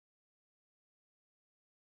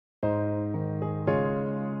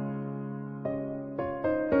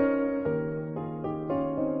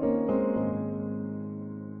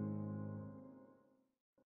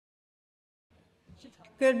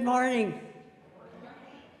Good morning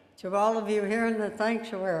to all of you here in the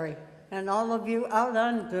sanctuary and all of you out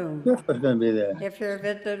on Zoom. Cliff was going to be there. If you're a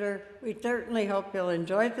visitor, we certainly hope you'll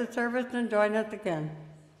enjoy the service and join us again.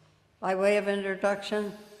 By way of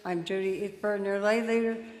introduction, I'm Judy Eastburn, your lay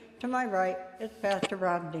leader. To my right is Pastor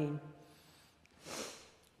Rob Dean.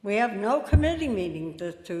 We have no committee meetings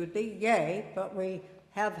this Tuesday, yay, but we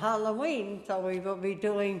have Halloween, so we will be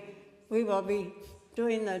doing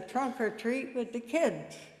the trunk or treat with the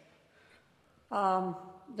kids.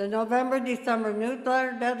 The November-December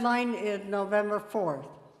newsletter deadline is November 4th.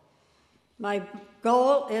 My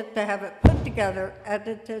goal is to have it put together,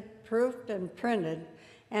 edited, proofed, and printed,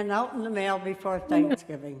 and out in the mail before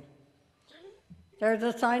Thanksgiving. There's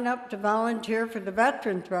a sign up to volunteer for the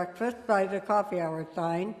Veterans Breakfast by the coffee hour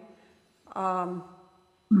sign.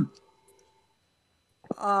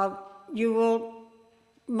 You will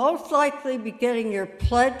most likely be getting your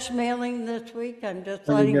pledge mailing this week. I'm just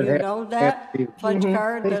letting you know that. Pledge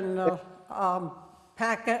card and the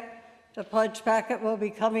packet, the pledge packet will be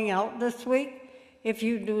coming out this week. If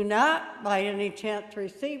you do not by any chance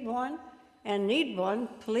receive one and need one,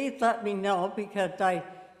 please let me know, because I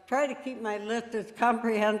try to keep my list as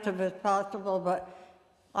comprehensive as possible, but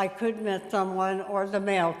I could miss someone or the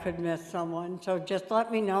mail could miss someone, so just let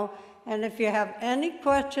me know. And if you have any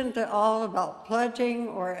questions at all about pledging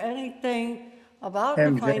or anything about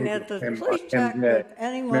the finances, please check with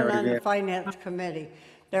anyone on the finance committee.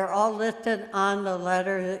 They're all listed on the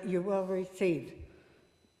letter that you will receive.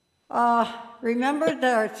 Remember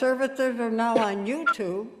that our services are now on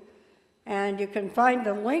YouTube, and you can find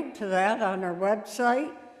a link to that on our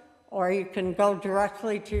website, or you can go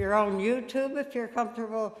directly to your own YouTube if you're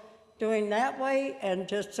comfortable doing that way, and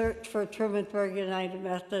just search for Trumansburg United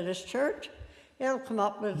Methodist Church. It'll come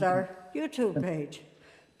up with our YouTube page.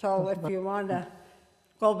 So if you want to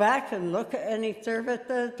go back and look at any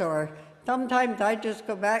services, or sometimes I just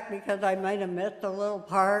go back because I might have missed a little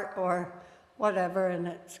part or whatever, and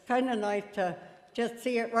it's kind of nice to just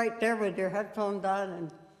see it right there with your headphones on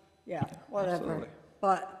and yeah, whatever.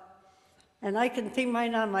 Absolutely. And I can see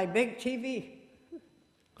mine on my big TV.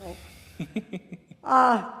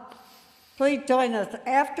 Oh. Please join us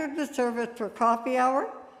after the service for coffee hour.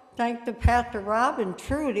 Thanks to Pastor Rob and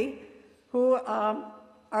Trudy, who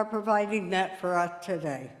are providing that for us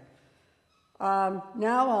today. Now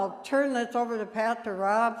I'll turn this over to Pastor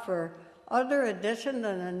Rob for other additions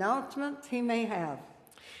and announcements he may have.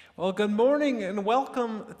 Well, good morning and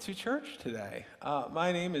welcome to church today.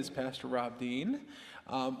 My name is Pastor Rob Dean.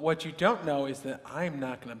 What you don't know is that I'm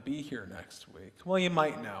not going to be here next week. Well, you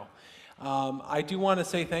might know. I do want to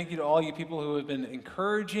say thank you to all you people who have been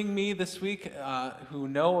encouraging me this week, who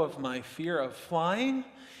know of my fear of flying.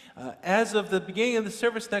 As of the beginning of the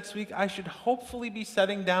service next week, I should hopefully be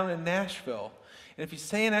setting down in Nashville. And if you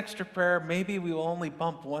say an extra prayer, maybe we will only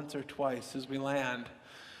bump once or twice as we land.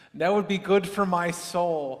 That would be good for my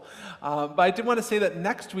soul. But I did want to say that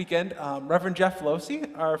next weekend, Reverend Jeff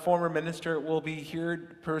Losey, our former minister, will be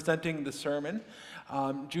here presenting the sermon.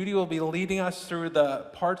 Judy will be leading us through the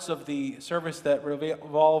parts of the service that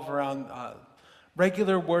revolve around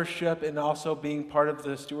regular worship and also being part of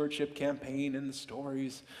the stewardship campaign and the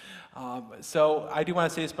stories. So I do want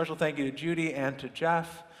to say a special thank you to Judy and to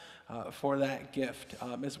Jeff for that gift,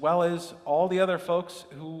 as well as all the other folks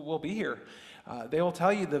who will be here. They will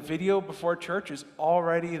tell you the video before church is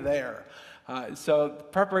already there. So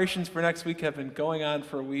preparations for next week have been going on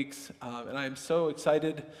for weeks, and I am so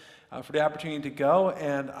excited for the opportunity to go,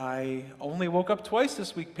 and I only woke up twice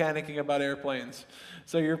this week panicking about airplanes.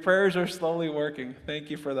 So your prayers are slowly working. Thank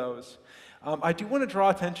you for those. I do want to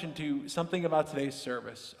draw attention to something about today's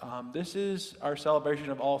service. This is our celebration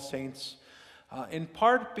of All Saints, in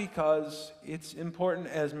part because it's important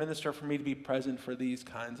as minister for me to be present for these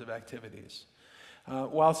kinds of activities.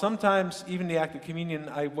 While sometimes even the act of communion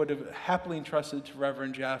I would have happily entrusted to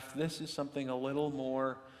Reverend Jeff, this is something a little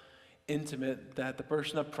more intimate, that the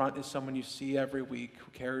person up front is someone you see every week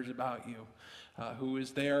who cares about you, who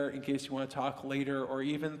is there in case you want to talk later or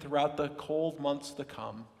even throughout the cold months to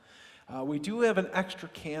come. We do have an extra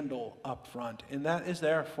candle up front, and that is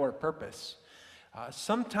there for a purpose.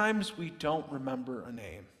 Sometimes we don't remember a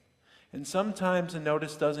name, and sometimes a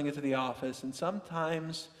notice doesn't get to the office, and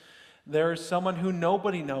sometimes there's someone who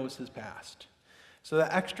nobody knows has passed. So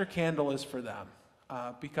the extra candle is for them.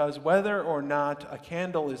 Because whether or not a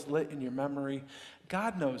candle is lit in your memory,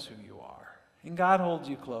 God knows who you are, and God holds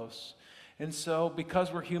you close. And so, because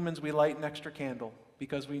we're humans, we light an extra candle,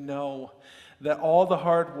 because we know that all the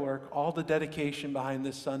hard work, all the dedication behind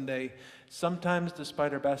this Sunday, sometimes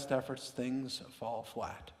despite our best efforts, things fall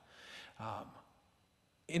flat.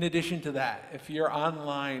 In addition to that, if you're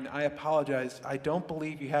online, I apologize. I don't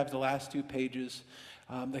believe you have the last 2 pages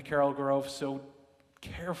that Carol Grove so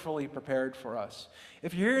carefully prepared for us.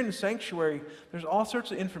 If you're here in the sanctuary, there's all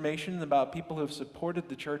sorts of information about people who have supported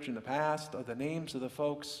the church in the past, or the names of the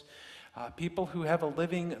folks, people who have a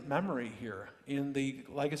living memory here in the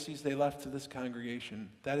legacies they left to this congregation.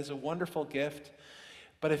 That is a wonderful gift.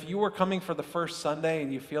 But if you were coming for the first Sunday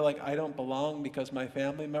and you feel like I don't belong because my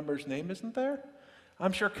family member's name isn't there,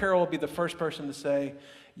 I'm sure Carol will be the first person to say,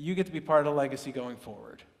 you get to be part of the legacy going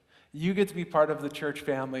forward. You get to be part of the church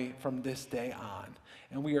family from this day on.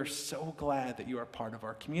 And we are so glad that you are part of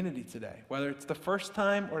our community today. Whether it's the first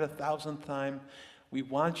time or the 1,000th time, we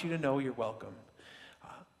want you to know you're welcome.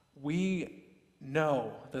 We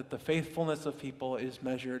know that the faithfulness of people is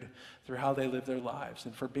measured through how they live their lives.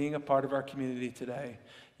 And for being a part of our community today,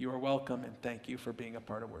 you are welcome, and thank you for being a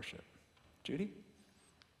part of worship. Judy?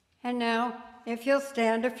 And now, if you'll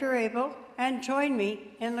stand if you're able, and join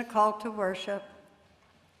me in the call to worship.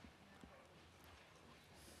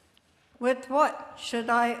 With what should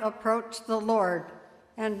I approach the Lord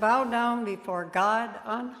and bow down before God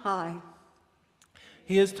on high?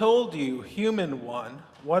 He has told you, human one,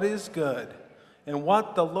 what is good and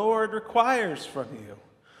what the Lord requires from you: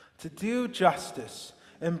 to do justice,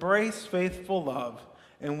 embrace faithful love,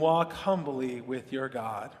 and walk humbly with your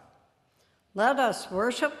God. Let us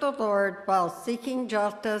worship the Lord while seeking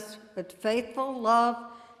justice with faithful love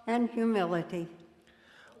and humility.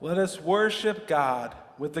 Let us worship God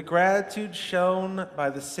with the gratitude shown by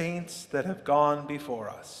the saints that have gone before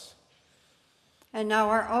us. And now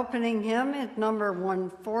our opening hymn is number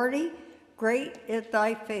 140, Great is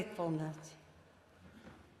Thy Faithfulness.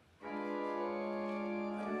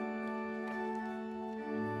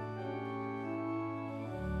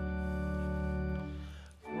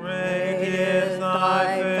 Great is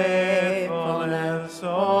thy faithfulness,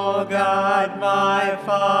 O God, my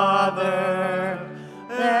Father.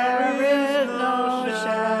 There is no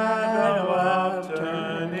shadow of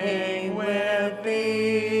turning with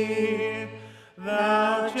thee.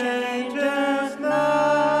 Thou changest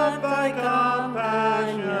not, thy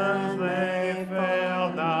compassions, they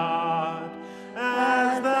fail not.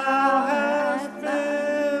 As thou hast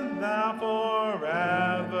been, thou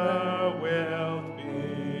forever wilt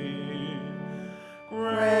be.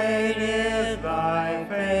 Great is thy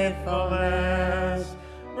faithfulness,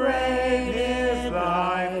 great is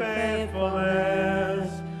thy faithfulness.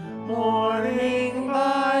 Morning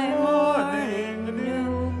by morning,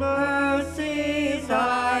 new mercies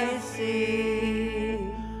I see.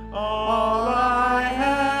 All I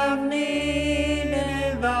have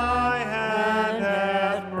needed, thy hand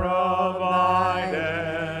hath provided.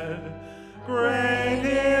 Great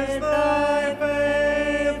is thy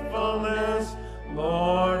faithfulness,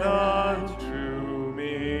 Lord, unto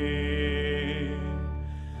me.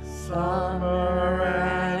 Summer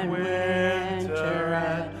and winter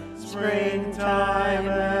and springtime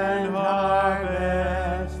and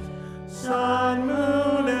harvest, sun,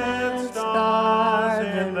 moon, and stars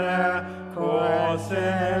in their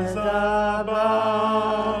courses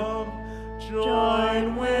above,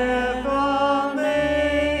 join with all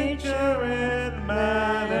nature in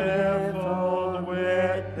manifold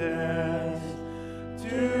witness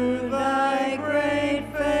to thy great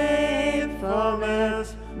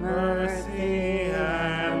faithfulness, mercy,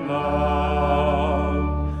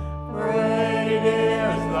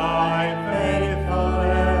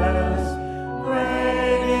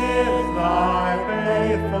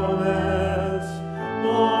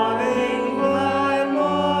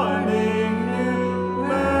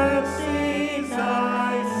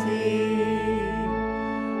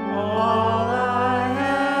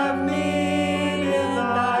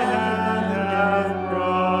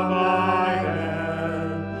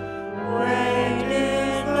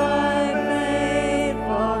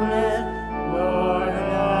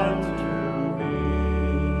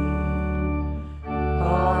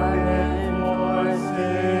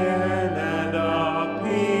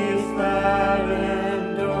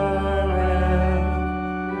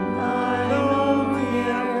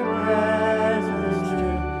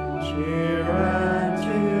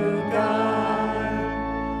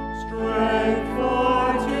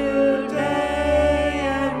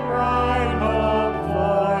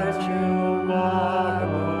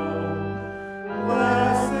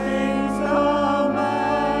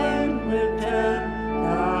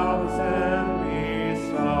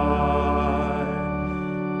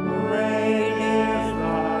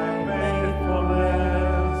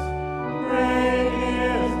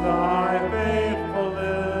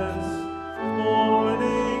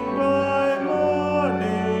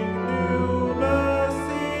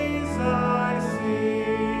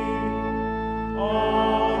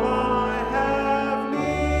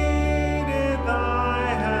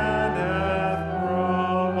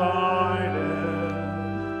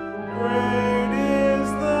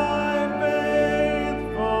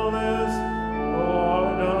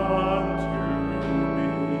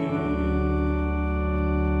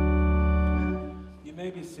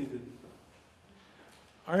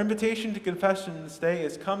 Our invitation to confession this day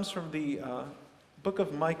comes from the book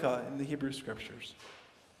of Micah in the Hebrew Scriptures.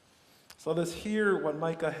 So let us hear what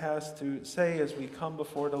Micah has to say as we come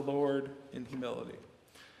before the Lord in humility.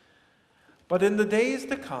 But in the days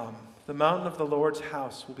to come, the mountain of the Lord's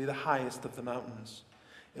house will be the highest of the mountains.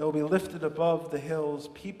 It will be lifted above the hills.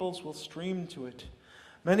 Peoples will stream to it.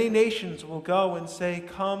 Many nations will go and say,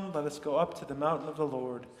 "Come, let us go up to the mountain of the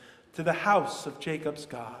Lord, to the house of Jacob's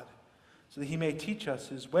God, so that he may teach us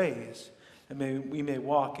his ways, and we may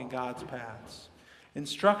walk in God's paths."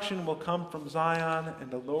 Instruction will come from Zion,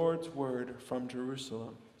 and the Lord's word from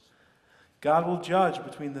Jerusalem. God will judge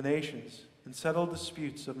between the nations and settle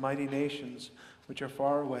disputes of mighty nations which are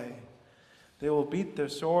far away. They will beat their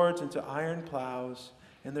swords into iron plows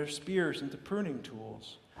and their spears into pruning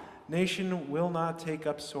tools. Nation will not take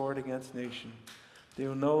up sword against nation. They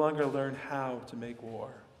will no longer learn how to make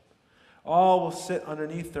war. All will sit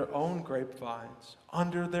underneath their own grapevines,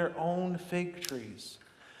 under their own fig trees.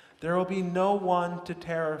 There will be no one to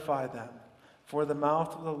terrify them, for the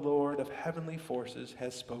mouth of the Lord of heavenly forces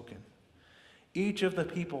has spoken. Each of the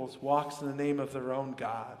peoples walks in the name of their own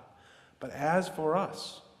God. But as for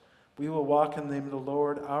us, we will walk in the name of the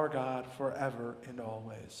Lord our God forever and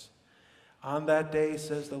always. On that day,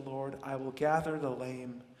 says the Lord, I will gather the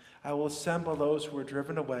lame. I will assemble those who are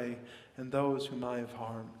driven away and those whom I have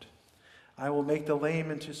harmed. I will make the lame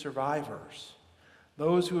into survivors,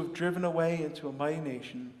 those who have driven away into a mighty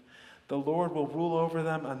nation. The Lord will rule over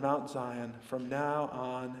them on Mount Zion from now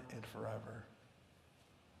on and forever.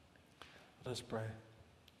 Let us pray.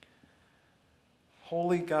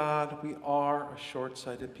 Holy God, we are a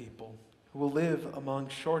short-sighted people who will live among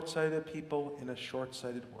short-sighted people in a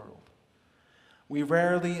short-sighted world. We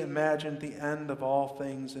rarely imagine the end of all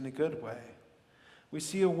things in a good way. We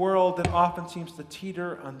see a world that often seems to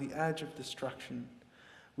teeter on the edge of destruction.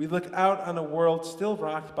 We look out on a world still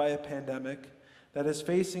rocked by a pandemic that is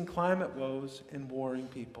facing climate woes and warring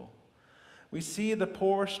people. We see the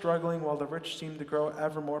poor struggling while the rich seem to grow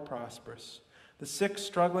ever more prosperous, the sick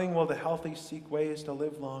struggling while the healthy seek ways to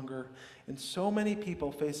live longer, and so many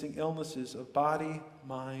people facing illnesses of body,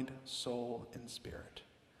 mind, soul, and spirit.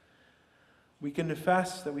 We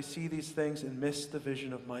confess that we see these things and miss the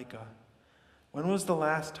vision of Micah. When was the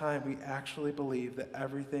last time we actually believed that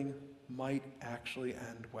everything might actually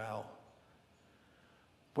end well?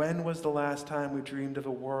 When was the last time we dreamed of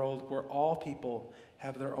a world where all people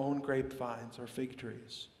have their own grapevines or fig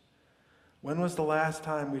trees? When was the last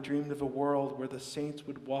time we dreamed of a world where the saints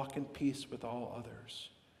would walk in peace with all others?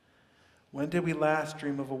 When did we last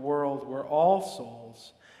dream of a world where all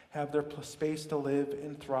souls have their space to live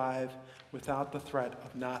and thrive without the threat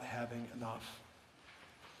of not having enough?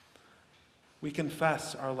 We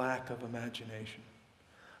confess our lack of imagination.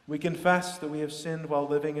 We confess that we have sinned while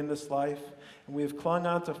living in this life, and we have clung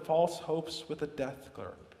on to false hopes with a death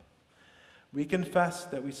grip. We confess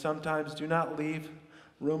that we sometimes do not leave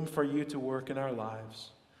room for you to work in our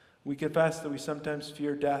lives. We confess that we sometimes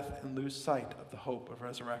fear death and lose sight of the hope of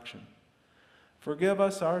resurrection. Forgive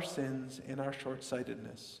us our sins and our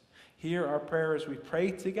short-sightedness. Hear our prayer as we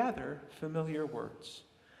pray together familiar words.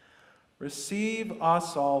 Receive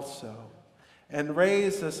us also, and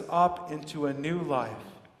raise us up into a new life.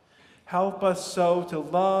 Help us so to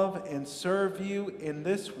love and serve you in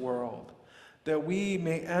this world, that we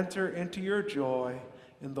may enter into your joy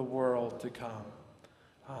in the world to come.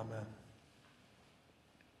 Amen.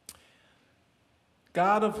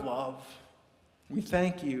 God of love, we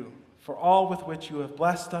thank you for all with which you have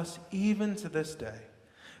blessed us even to this day,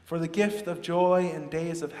 for the gift of joy in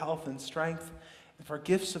days of health and strength, and for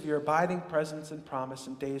gifts of your abiding presence and promise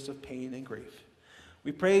in days of pain and grief.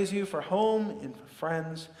 We praise you for home and for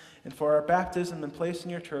friends, and for our baptism and place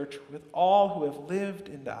in your church with all who have lived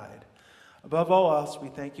and died. Above all else, we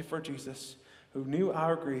thank you for Jesus, who knew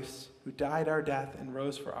our griefs, who died our death and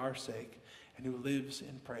rose for our sake, and who lives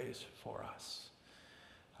and prays for us.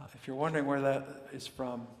 If you're wondering where that is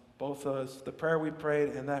from, both the prayer we prayed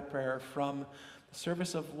and that prayer are from the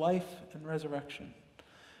service of life and resurrection.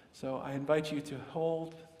 So I invite you to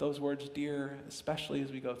hold those words dear, especially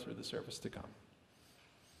as we go through the service to come.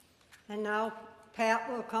 And now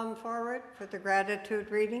Pat will come forward for the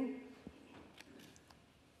gratitude reading.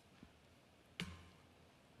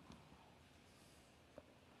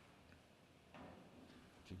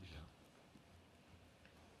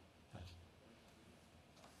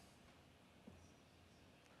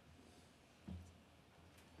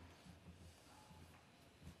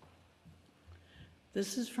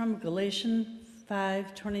 This is from Galatians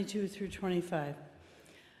 5:22 through 25.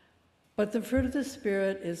 But the fruit of the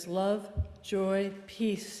Spirit is love, joy,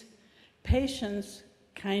 peace, patience,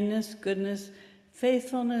 kindness, goodness,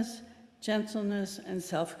 faithfulness, gentleness, and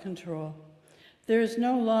self-control. There is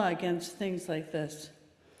no law against things like this.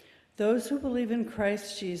 Those who believe in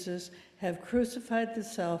Christ Jesus have crucified the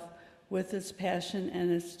self with its passion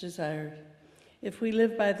and its desires. If we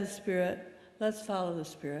live by the Spirit, let's follow the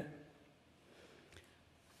Spirit.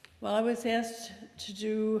 Well, I was asked to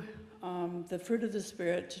do the fruit of the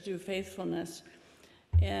Spirit, to do faithfulness.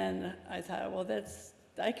 And I thought, well,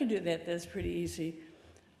 I can do that. That's pretty easy.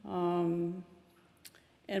 And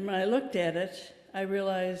when I looked at it, I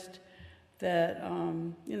realized that,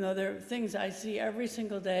 there are things I see every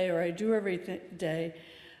single day or I do every day,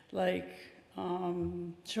 like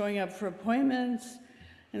showing up for appointments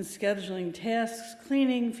and scheduling tasks,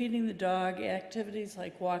 cleaning, feeding the dog, activities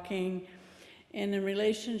like walking, and in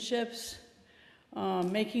relationships,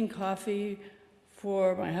 making coffee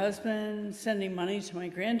for my husband, sending money to my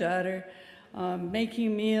granddaughter,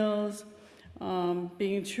 making meals,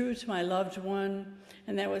 being true to my loved one.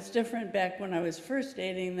 And that was different back when I was first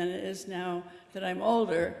dating than it is now that I'm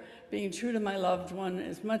older. Being true to my loved one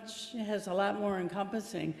has a lot more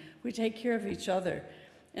encompassing. We take care of each other.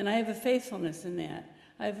 And I have a faithfulness in that.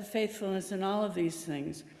 I have a faithfulness in all of these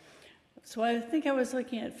things. So I think I was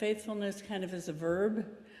looking at faithfulness kind of as a verb.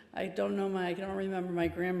 I don't remember my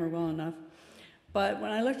grammar well enough. But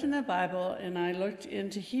when I looked in the Bible and I looked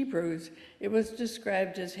into Hebrews, it was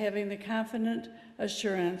described as having the confident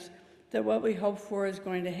assurance that what we hope for is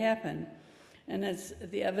going to happen. And it's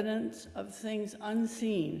the evidence of things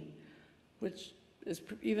unseen, which is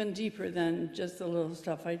even deeper than just the little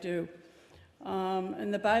stuff I do.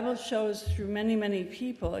 And the Bible shows through many, many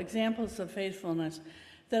people examples of faithfulness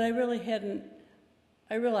that I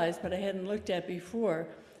realized, but I hadn't looked at before.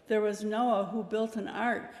 There was Noah who built an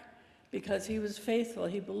ark because he was faithful.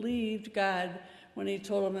 He believed God when he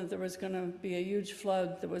told him that there was going to be a huge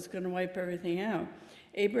flood that was going to wipe everything out.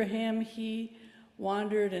 Abraham, he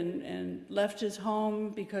wandered and left his home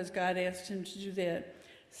because God asked him to do that.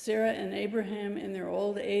 Sarah and Abraham in their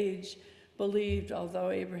old age believed, although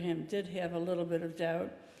Abraham did have a little bit of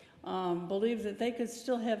doubt, believed that they could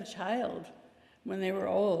still have a child when they were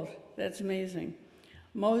old. That's amazing.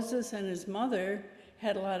 Moses and his mother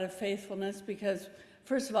had a lot of faithfulness because,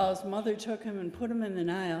 first of all, his mother took him and put him in the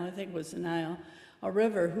Nile, I think it was the Nile, a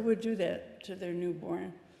river. Who would do that to their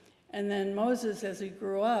newborn? And then Moses, as he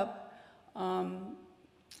grew up in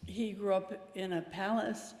a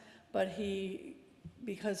palace, but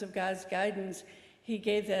because of God's guidance, he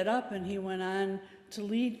gave that up and he went on to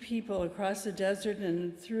lead people across the desert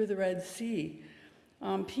and through the Red Sea.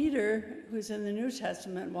 Peter, who's in the New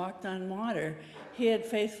Testament, walked on water. He had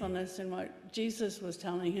faithfulness in what Jesus was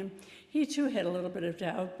telling him. He too had a little bit of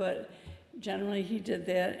doubt, but generally he did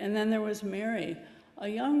that. And then there was Mary, a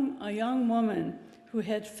young woman who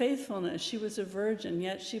had faithfulness. She was a virgin,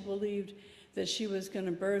 yet she believed that she was going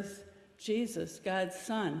to birth Jesus, God's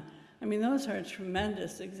son. I mean, those are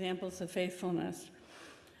tremendous examples of faithfulness.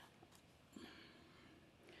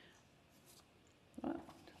 Well,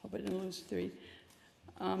 hope I didn't lose 3.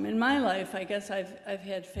 In my life, I guess I've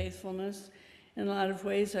had faithfulness in a lot of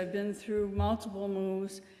ways. I've been through multiple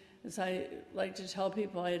moves. As I like to tell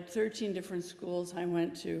people, I had 13 different schools I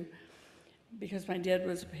went to. Because my dad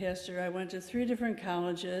was a pastor, I went to 3 different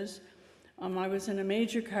colleges. I was in a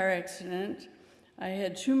major car accident. I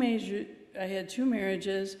had two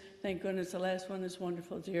marriages. Thank goodness the last one is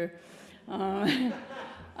wonderful, dear. I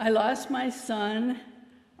lost my son.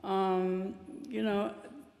 I've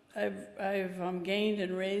gained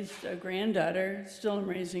and raised a granddaughter. Still am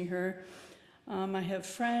raising her. I have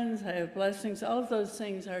friends. I have blessings. All of those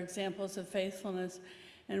things are examples of faithfulness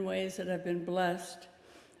in ways that I've been blessed.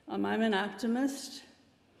 I'm an optimist.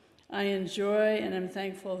 I enjoy and I'm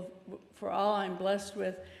thankful for all I'm blessed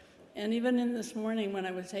with. And even in this morning when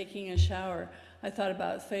I was taking a shower, I thought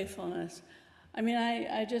about faithfulness. I mean,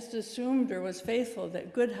 I just assumed or was faithful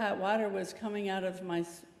that good hot water was coming out of my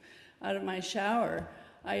shower.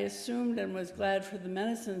 I assumed and was glad for the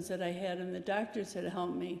medicines that I had and the doctors had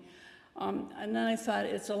helped me. And then I thought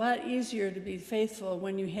it's a lot easier to be faithful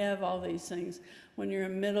when you have all these things, when you're a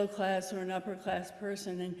middle class or an upper class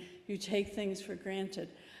person and you take things for granted.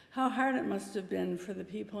 How hard it must have been for the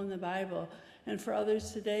people in the Bible and for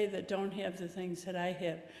others today that don't have the things that I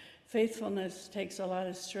have. Faithfulness takes a lot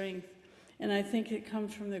of strength, and I think it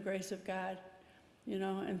comes from the grace of God,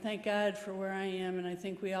 and thank God for where I am, and I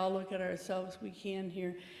think we all look at ourselves, we can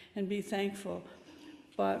here, and be thankful.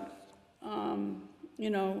 But,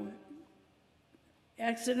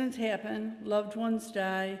 accidents happen, loved ones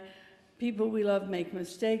die, people we love make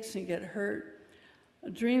mistakes and get hurt.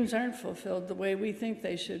 Dreams aren't fulfilled the way we think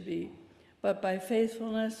they should be, but by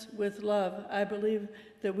faithfulness with love, I believe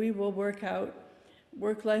that we will work out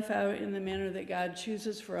work life out in the manner that God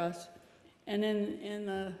chooses for us. And in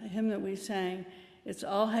the hymn that we sang, it's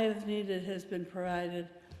all I have needed has been provided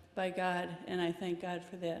by God, and I thank God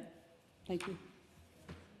for that. Thank you.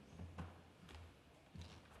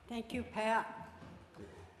 Thank you, Pat.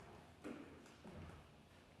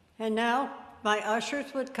 And now, my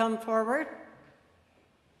ushers would come forward.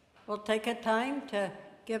 We'll take a time to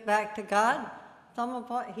give back to God some of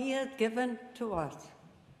what He has given to us.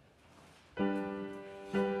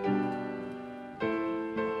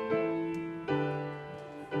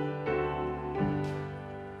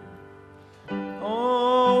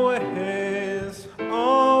 Always,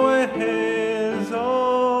 always, always,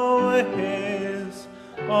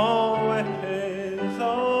 always, always,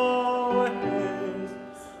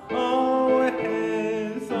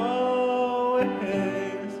 always,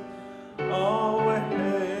 always,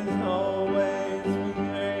 always, always we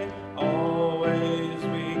pray, always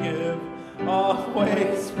we give,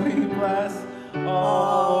 always we bless,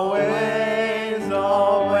 always,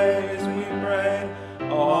 always we pray,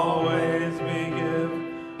 always we give,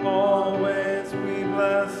 always we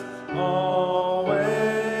bless, always,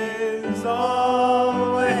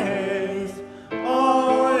 always,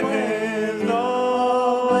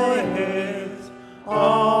 always, always,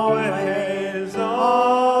 always, always,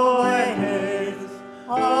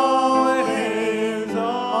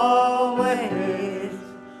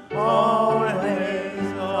 always,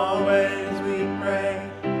 always, always we pray,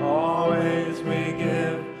 always we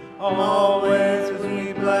give, always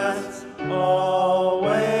we bless,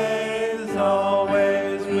 always,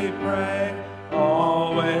 always we pray,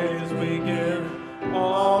 always we give,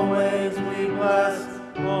 always we bless,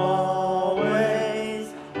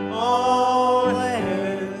 always,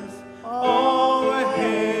 always,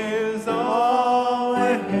 always, always,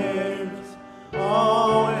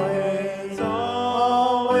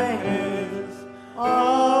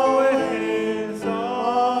 always, always, always,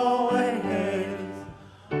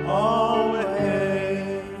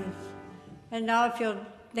 always. And now if you'll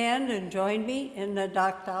stand and join me in the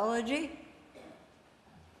doxology.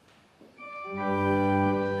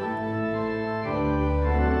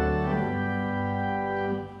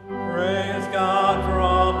 Praise God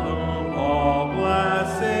from whom all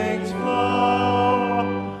blessings flow.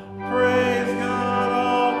 Praise God,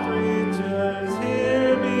 all creatures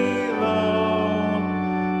here below.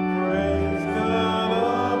 Praise God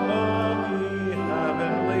above ye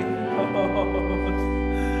heavenly hosts.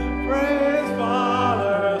 Praise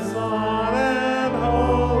Father, Son, and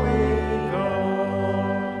Holy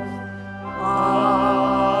Ghost.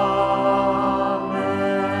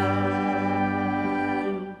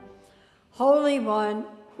 Amen. Holy One,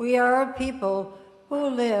 we are a people who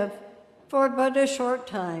live for but a short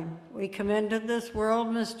time. We come into this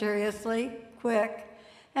world mysteriously, quick,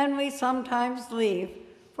 and we sometimes leave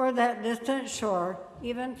for that distant shore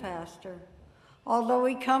even faster. Although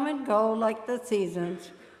we come and go like the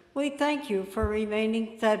seasons, we thank you for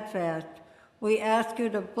remaining steadfast. We ask you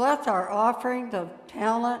to bless our offerings of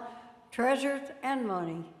talent, treasures, and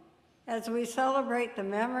money as we celebrate the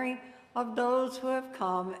memory of those who have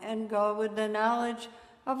come and go with the knowledge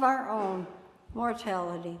of our own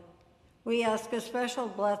mortality. We ask a special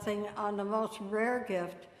blessing on the most rare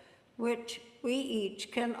gift which we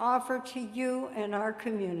each can offer to you and our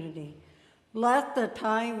community. Bless the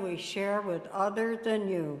time we share with others and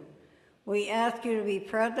you. We ask you to be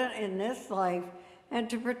present in this life and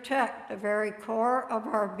to protect the very core of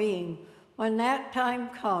our being when that time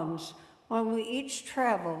comes, when we each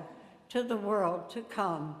travel to the world to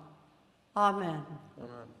come. Amen.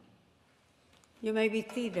 Amen. You may be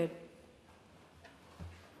seated.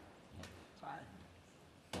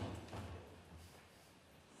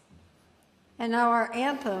 And now our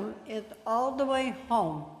anthem is All the Way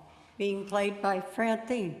Home, being played by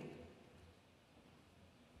Francine.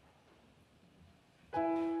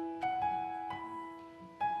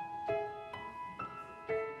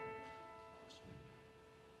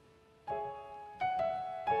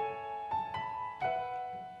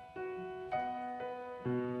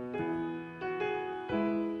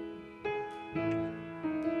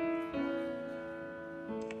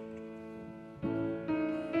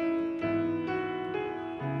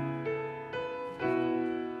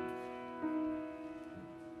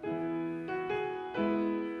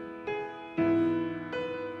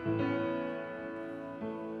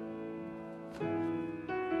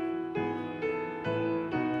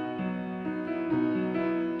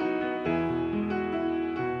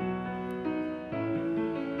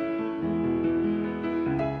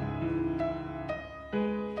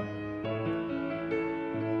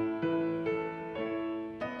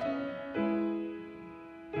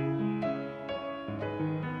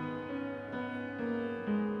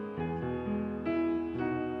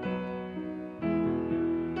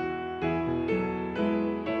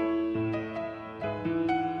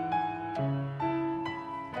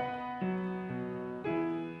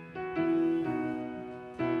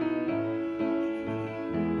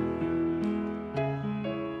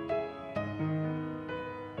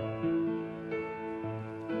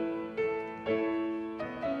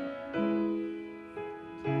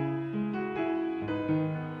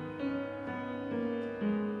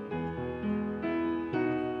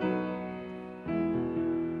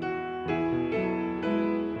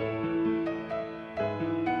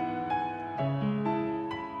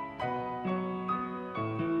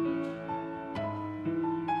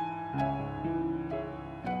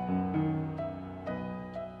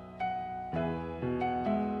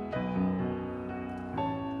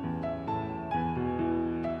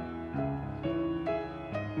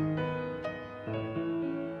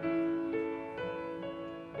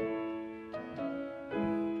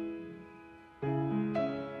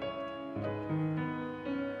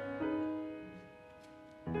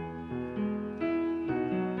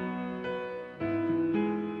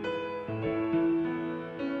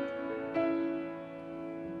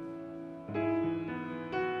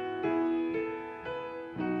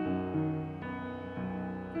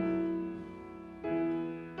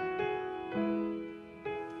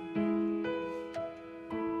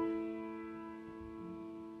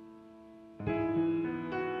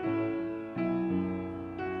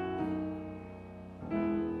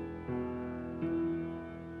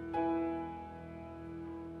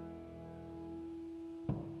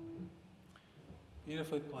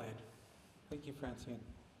 Beautifully played. Thank you, Francine.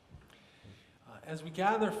 As we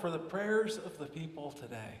gather for the prayers of the people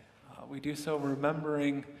today, we do so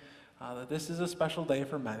remembering that this is a special day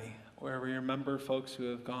for many, where we remember folks who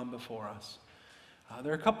have gone before us.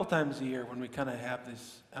 There are a couple times a year when we kind of have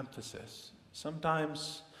this emphasis.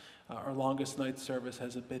 Sometimes our longest night service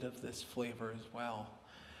has a bit of this flavor as well.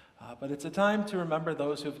 But it's a time to remember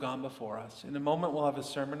those who have gone before us. In a moment, we'll have a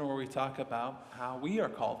sermon where we talk about how we are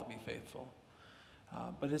called to be faithful.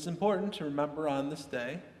 But it's important to remember on this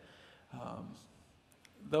day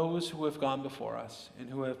those who have gone before us and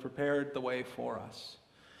who have prepared the way for us.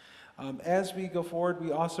 As we go forward,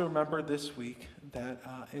 we also remember this week that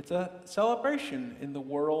it's a celebration in the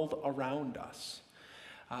world around us.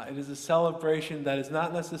 It is a celebration that is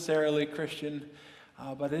not necessarily Christian,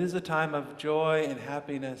 but it is a time of joy and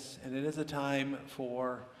happiness, and it is a time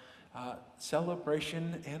for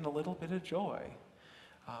celebration and a little bit of joy.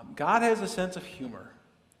 God has a sense of humor,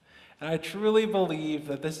 and I truly believe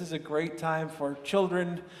that this is a great time for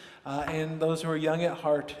children and those who are young at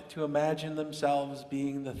heart to imagine themselves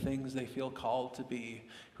being the things they feel called to be.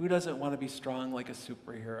 Who doesn't want to be strong like a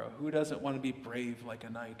superhero? Who doesn't want to be brave like a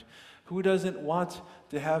knight? Who doesn't want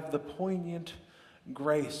to have the poignant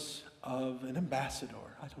grace of an ambassador?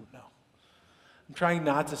 I don't know. I'm trying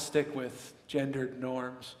not to stick with gendered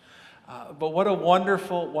norms. But what a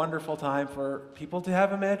wonderful, wonderful time for people to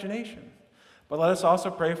have imagination. But let us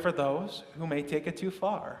also pray for those who may take it too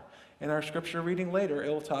far. In our scripture reading later, it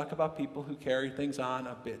will talk about people who carry things on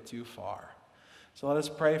a bit too far. So let us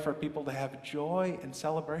pray for people to have joy and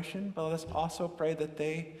celebration, but let us also pray that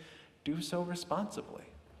they do so responsibly.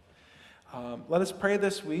 Let us pray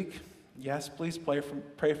this week. Yes, please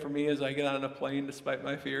pray for me as I get on a plane despite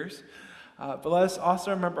my fears. But let us also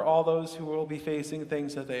remember all those who will be facing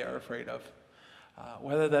things that they are afraid of,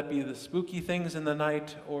 whether that be the spooky things in the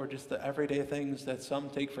night or just the everyday things that some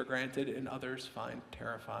take for granted and others find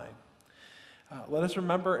terrifying. Let us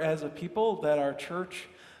remember as a people that our church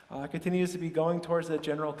continues to be going towards that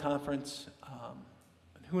general conference.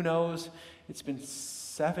 Who knows? It's been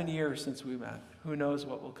 7 years since we met. Who knows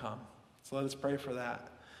what will come? So let us pray for that.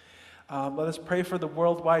 Let us pray for the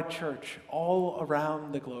worldwide church all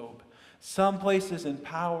around the globe. Some places in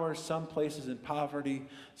power, some places in poverty,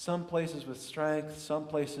 some places with strength, some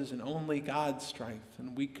places in only God's strength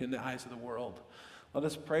and weak in the eyes of the world. Let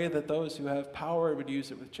us pray that those who have power would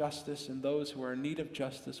use it with justice, and those who are in need of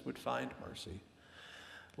justice would find mercy.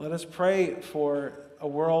 Let us pray for a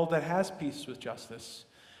world that has peace with justice.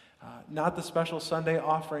 Not the special Sunday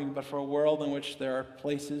offering, but for a world in which there are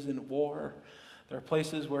places in war. There are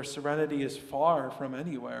places where serenity is far from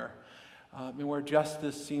anywhere, and where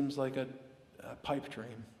justice seems like a pipe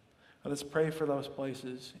dream. Let us pray for those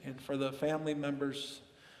places and for the family members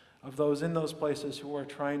of those in those places who are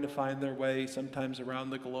trying to find their way, sometimes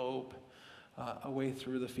around the globe, a way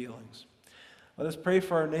through the feelings. Let us pray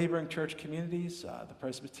for our neighboring church communities, the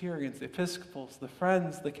Presbyterians, the Episcopals, the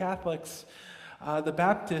Friends, the Catholics, the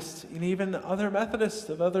Baptists, and even other Methodists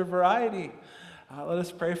of other variety. Let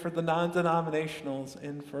us pray for the non-denominationals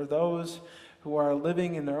and for those who are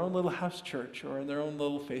living in their own little house church or in their own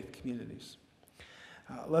little faith communities.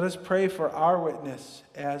 Let us pray for our witness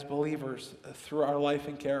as believers through our life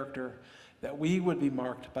and character, that we would be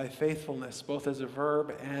marked by faithfulness, both as a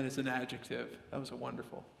verb and as an adjective. That was a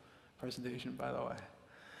wonderful presentation, by the way.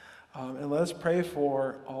 And let us pray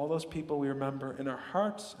for all those people we remember in our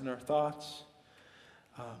hearts and our thoughts.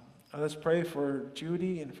 Let us pray for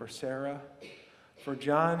Judy and for Sarah, for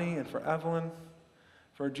Johnny and for Evelyn,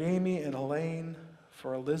 for Jamie and Elaine,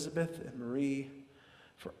 for Elizabeth and Marie,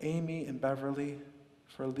 for Amy and Beverly,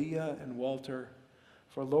 for Leah and Walter,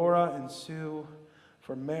 for Laura and Sue,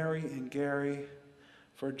 for Mary and Gary,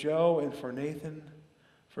 for Joe and for Nathan,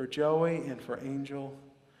 for Joey and for Angel,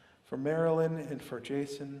 for Marilyn and for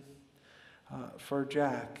Jason, for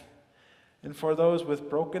Jack, and for those with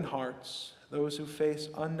broken hearts, those who face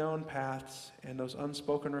unknown paths and those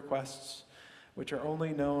unspoken requests which are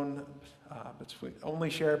only known, only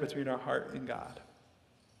shared between our heart and God.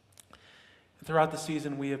 And throughout the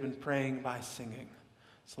season, we have been praying by singing.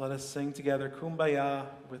 So let us sing together Kumbaya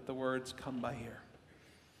with the words, "Come by here."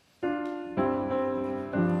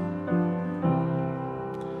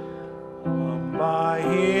 Come by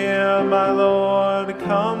here, my Lord,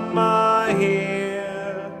 come by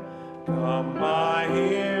here. Come by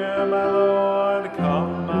here, my Lord,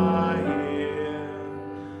 come by here.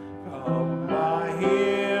 Come by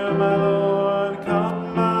here, my Lord,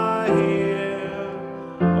 come by here.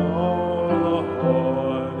 Oh Lord,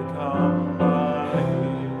 come by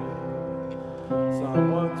here.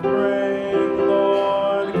 Someone's praying,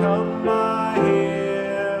 Lord, come by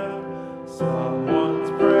here. Someone's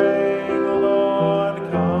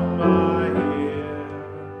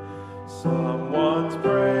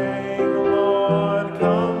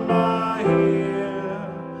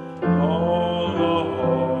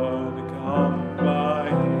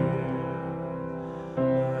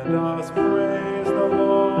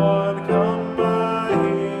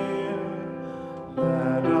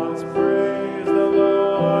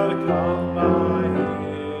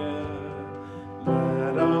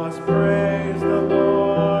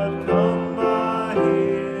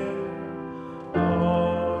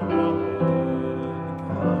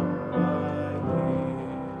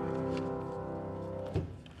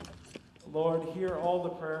Lord, hear all the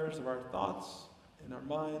prayers of our thoughts, in our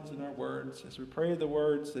minds, and our words, as we pray the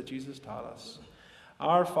words that Jesus taught us.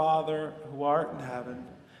 Our Father, who art in heaven,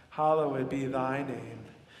 hallowed be thy name.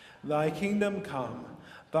 Thy kingdom come,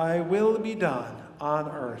 thy will be done on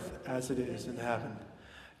earth as it is in heaven.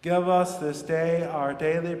 Give us this day our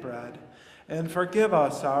daily bread, and forgive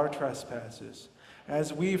us our trespasses,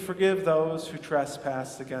 as we forgive those who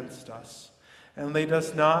trespass against us. And lead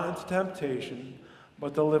us not into temptation,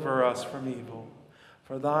 but deliver us from evil.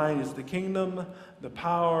 For thine is the kingdom, the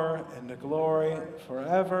power, and the glory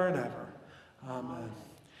forever and ever. Amen.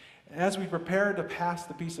 As we prepare to pass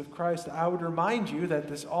the peace of Christ, I would remind you that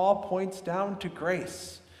this all points down to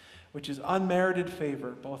grace, which is unmerited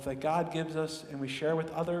favor, both that God gives us and we share with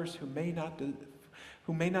others who may not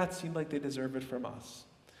seem like they deserve it from us.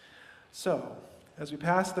 So, as we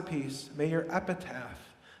pass the peace, may your epitaph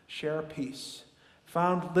share peace,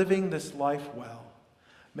 found living this life well.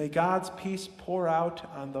 May God's peace pour out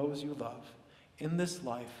on those you love. In this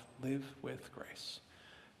life, live with grace.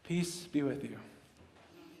 Peace be with you.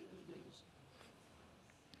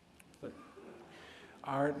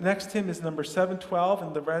 Our next hymn is number 712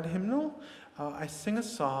 in the red hymnal. I sing a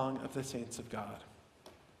song of the saints of God.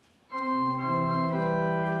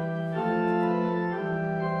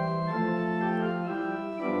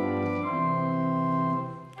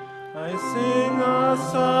 I sing a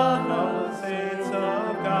song of the saints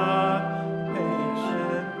of God,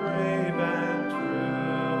 patient, brave, and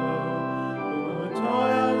true, who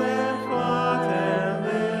toiled and fought and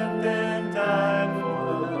lived and died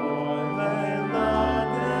for the Lord they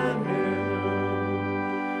loved and knew.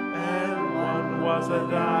 And one was a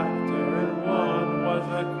doctor, and one was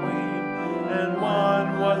a queen, and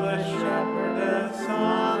one was a shepherdess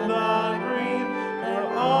on the green. For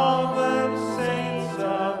all of them saints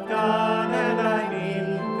of God, and I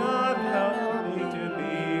need God help me to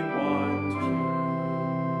be one too.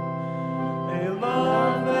 They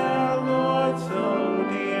love their Lord so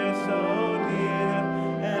dear,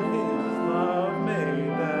 and His love made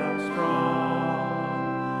them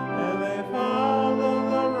strong. And they follow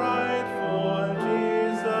the right for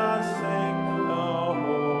Jesus' sake, the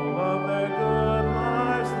whole of their good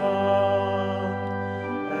lives long.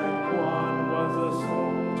 And one was a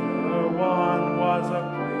soldier, one was a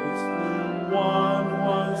priest, one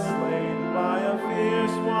was slain by a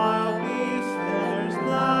fierce wild beast. And there's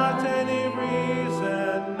not any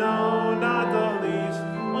reason, no, not the least,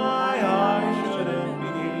 why I shouldn't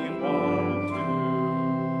be one too.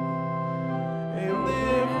 They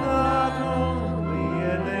live not only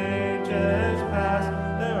in ages past,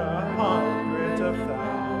 there are hundreds of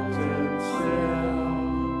thousands still.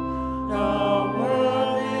 The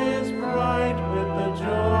world is bright with the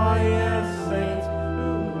joyous saints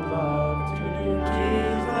who love to do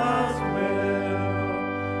Jesus' will.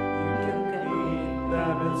 You can meet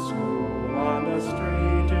them in school, on the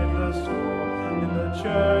street, in the store, in the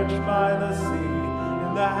church, by the sea,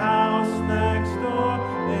 in the house next door.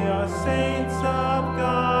 They are saints of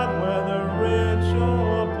God, whether rich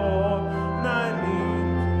or poor, and I mean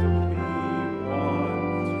to be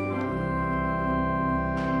one too.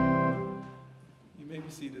 You may be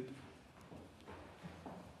seated.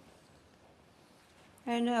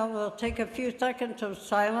 And now we'll take a few seconds of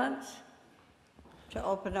silence to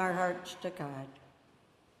open our hearts to God.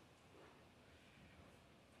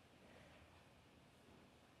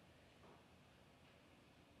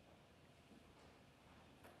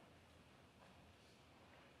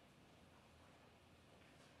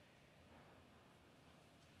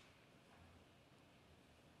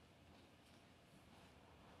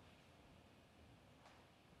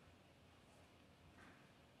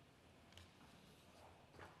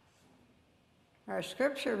 Our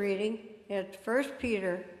scripture reading is 1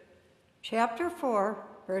 Peter chapter 4,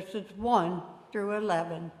 verses 1 through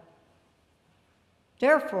 11.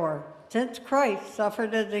 Therefore, since Christ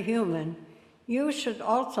suffered as a human, you should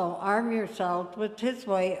also arm yourselves with his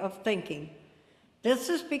way of thinking. This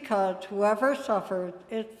is because whoever suffers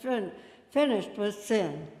is finished with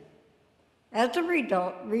sin. As a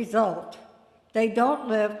result, they don't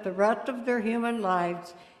live the rest of their human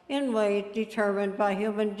lives in ways determined by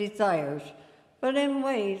human desires, but in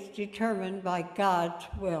ways determined by God's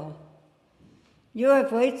will. You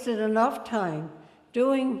have wasted enough time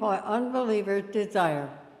doing what unbelievers desire,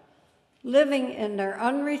 living in their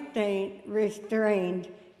unrestrained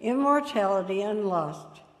immorality and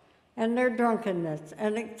lust, and their drunkenness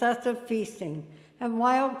and excessive feasting, and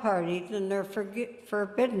wild parties in their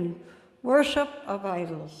forbidden worship of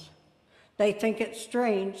idols. They think it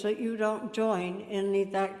strange that you don't join in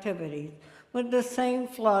these activities with the same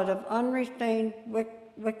flood of unrestrained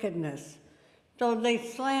wickedness, though they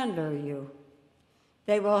slander you.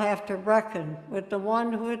 They will have to reckon with the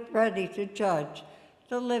one who is ready to judge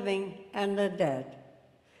the living and the dead.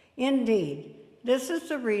 Indeed, this is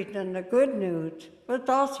the reason the good news was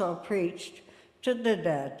also preached to the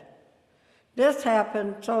dead. This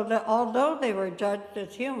happened so that although they were judged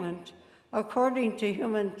as humans, according to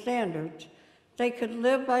human standards, they could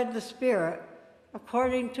live by the Spirit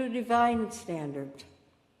according to divine standards.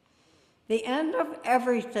 The end of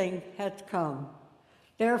everything has come.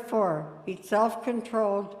 Therefore, be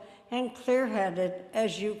self-controlled and clear-headed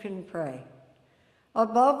as you can pray.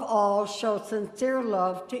 Above all, show sincere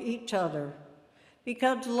love to each other,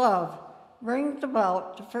 because love brings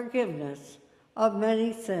about the forgiveness of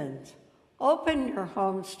many sins. Open your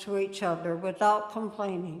homes to each other without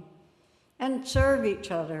complaining, and serve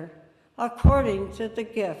each other according to the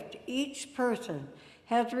gift each person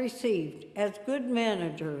has received as good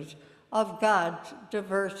managers of God's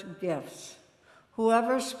diverse gifts.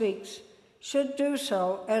 Whoever speaks should do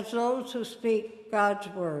so as those who speak God's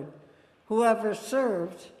word. Whoever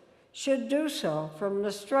serves should do so from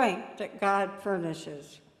the strength that God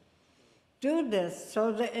furnishes. Do this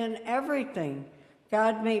so that in everything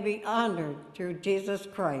God may be honored through Jesus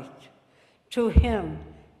Christ. To him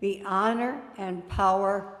be honor and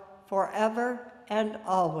power forever and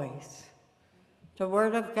always. The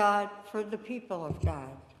word of God for the people of God.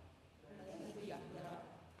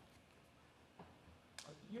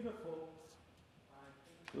 Beautiful.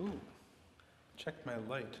 Ooh, check my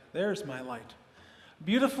light. There's my light.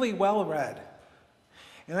 Beautifully well read.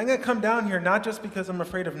 And I'm going to come down here not just because I'm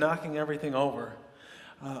afraid of knocking everything over,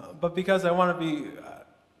 but because I want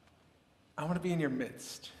to be in your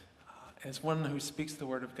midst as one who speaks the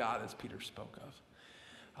word of God, as Peter spoke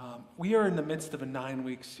of. We are in the midst of a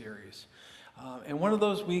 9-week series. And one of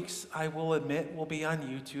those weeks, I will admit, will be on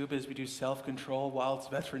YouTube as we do self-control while it's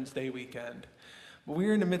Veterans Day weekend. But we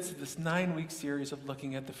are in the midst of this 9-week series of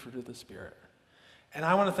looking at the fruit of the Spirit. And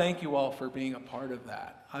I want to thank you all for being a part of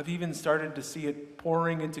that. I've even started to see it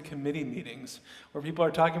pouring into committee meetings where people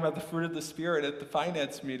are talking about the fruit of the Spirit at the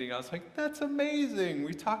finance meeting. I was like, that's amazing.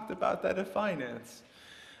 We talked about that at finance.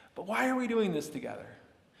 But why are we doing this together?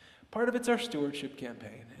 Part of it's our stewardship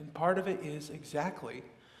campaign, and part of it is exactly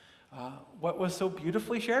what was so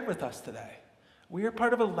beautifully shared with us today. We are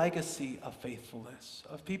part of a legacy of faithfulness,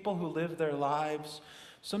 of people who live their lives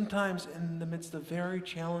sometimes in the midst of very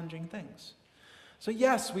challenging things. So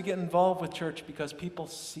yes, we get involved with church because people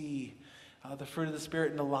see the fruit of the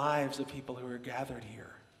Spirit in the lives of people who are gathered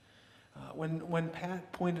here. When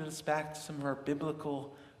Pat pointed us back to some of our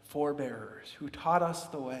biblical forebearers who taught us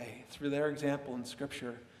the way through their example in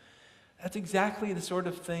Scripture, that's exactly the sort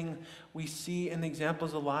of thing we see in the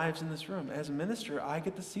examples of lives in this room. As a minister, I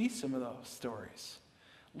get to see some of those stories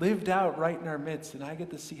lived out right in our midst, and I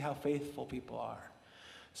get to see how faithful people are.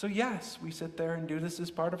 So yes, we sit there and do this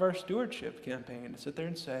as part of our stewardship campaign, to sit there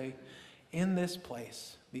and say, in this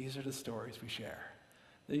place, these are the stories we share.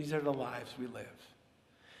 These are the lives we live.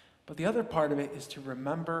 But the other part of it is to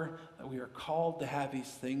remember that we are called to have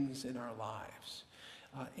these things in our lives.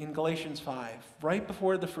 In Galatians 5, right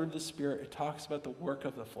before the fruit of the Spirit, it talks about the work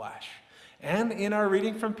of the flesh. And in our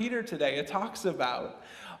reading from Peter today, it talks about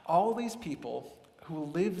all these people who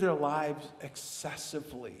live their lives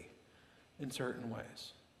excessively in certain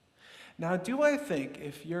ways. Now, do I think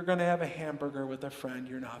if you're going to have a hamburger with a friend,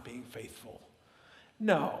 you're not being faithful?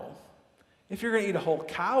 No. If you're going to eat a whole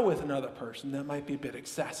cow with another person, that might be a bit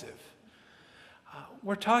excessive.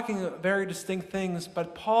 We're talking very distinct things,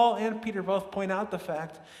 but Paul and Peter both point out the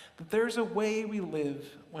fact that there's a way we live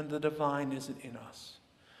when the divine isn't in us.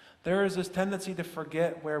 There is this tendency to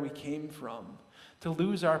forget where we came from, to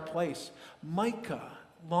lose our place. Micah,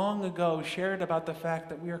 long ago, shared about the fact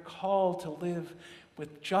that we are called to live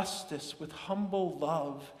with justice, with humble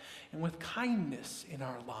love, and with kindness in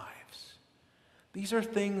our lives. These are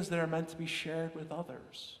things that are meant to be shared with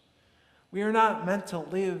others. We are not meant to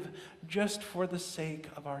live just for the sake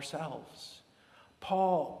of ourselves.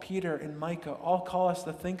 Paul, Peter, and Micah all call us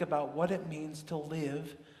to think about what it means to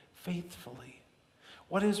live faithfully.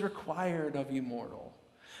 What is required of you, mortal?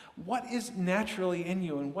 What is naturally in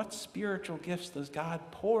you, and what spiritual gifts does God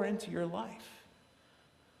pour into your life?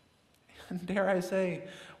 And dare I say,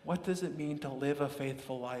 what does it mean to live a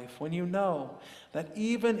faithful life when you know that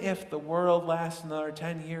even if the world lasts another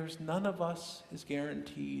 10 years, none of us is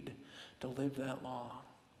guaranteed to live that long?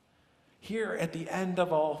 Here at the end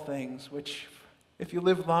of all things, which if you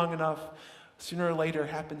live long enough, sooner or later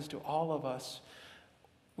happens to all of us,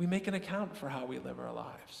 we make an account for how we live our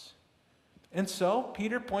lives. And so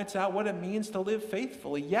Peter points out what it means to live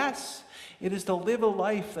faithfully. Yes, it is to live a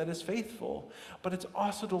life that is faithful, but it's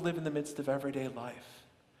also to live in the midst of everyday life.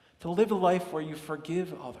 To live a life where you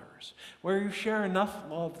forgive others, where you share enough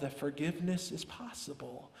love that forgiveness is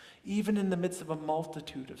possible, even in the midst of a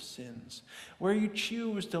multitude of sins, where you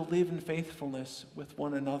choose to live in faithfulness with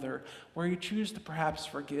one another, where you choose to perhaps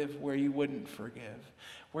forgive where you wouldn't forgive,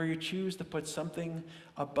 where you choose to put something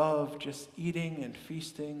above just eating and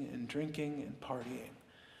feasting and drinking and partying,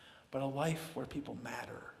 but a life where people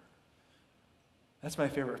matter. That's my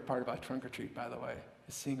favorite part about Trunk or Treat, by the way,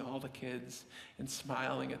 is seeing all the kids and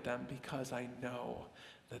smiling at them because I know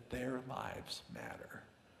that their lives matter.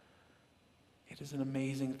 It is an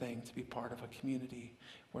amazing thing to be part of a community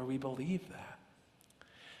where we believe that.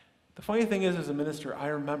 The funny thing is, as a minister, I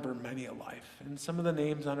remember many a life. And some of the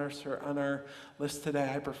names on our list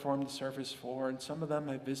today I performed the service for, and some of them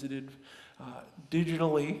I visited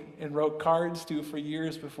digitally and wrote cards to for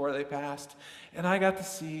years before they passed. And I got to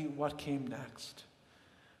see what came next,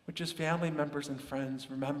 which is family members and friends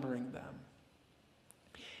remembering them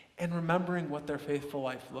and remembering what their faithful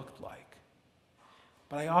life looked like.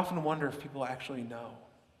 But I often wonder if people actually know.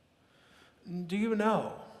 Do you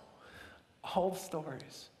know all the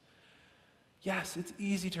stories? Yes, it's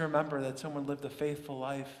easy to remember that someone lived a faithful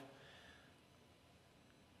life.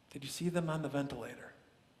 Did you see them on the ventilator,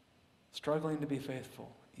 struggling to be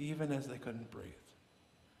faithful, even as they couldn't breathe?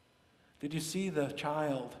 Did you see the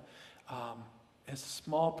child, as a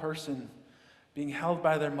small person, being held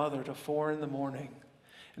by their mother till 4 a.m,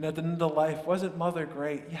 and at the end of life, wasn't mother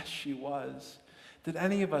great? Yes, she was. Did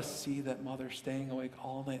any of us see that mother staying awake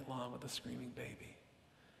all night long with a screaming baby?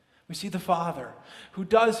 We see the father who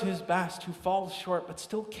does his best, who falls short, but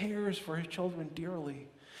still cares for his children dearly.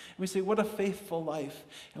 And we say, what a faithful life.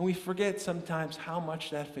 And we forget sometimes how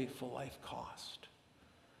much that faithful life cost.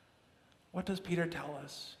 What does Peter tell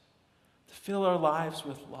us? To fill our lives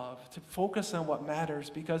with love, to focus on what matters,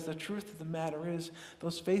 because the truth of the matter is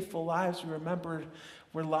those faithful lives we remembered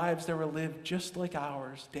were lives that were lived just like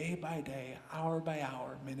ours, day by day, hour by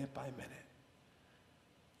hour, minute by minute.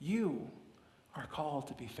 You are called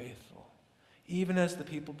to be faithful, even as the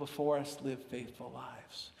people before us lived faithful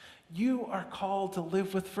lives. You are called to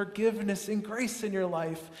live with forgiveness and grace in your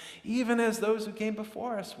life, even as those who came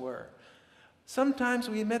before us were. Sometimes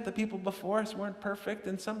we admit the people before us weren't perfect,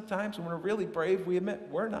 and sometimes when we're really brave, we admit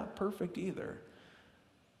we're not perfect either.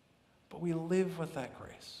 But we live with that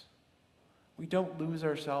grace. We don't lose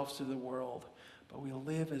ourselves to the world, but we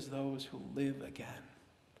live as those who live again.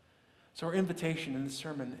 So our invitation in the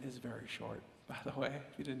sermon is very short, by the way,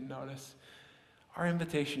 if you didn't notice. Our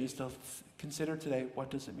invitation is to consider today,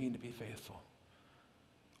 what does it mean to be faithful?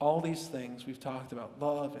 All these things we've talked about,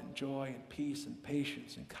 love and joy and peace and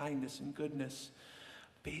patience and kindness and goodness,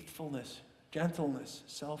 faithfulness, gentleness,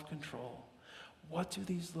 self-control. What do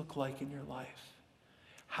these look like in your life?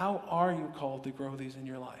 How are you called to grow these in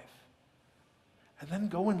your life? And then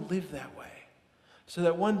go and live that way, so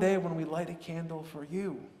that one day when we light a candle for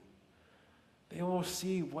you, they will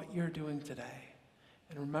see what you're doing today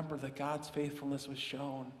and remember that God's faithfulness was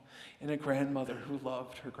shown in a grandmother who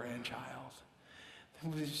loved her grandchild.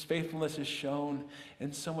 His faithfulness is shown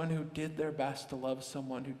in someone who did their best to love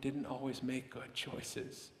someone who didn't always make good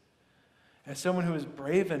choices. As someone who is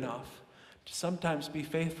brave enough to sometimes be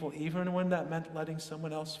faithful even when that meant letting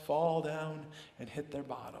someone else fall down and hit their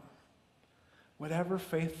bottom. Whatever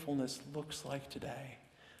faithfulness looks like today,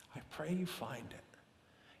 I pray you find it.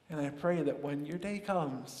 And I pray that when your day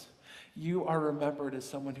comes, you are remembered as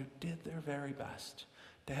someone who did their very best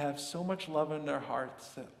to have so much love in their hearts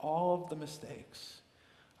that all of the mistakes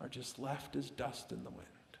are just left as dust in the wind.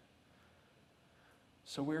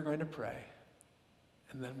 So we're going to pray,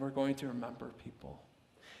 and then we're going to remember people.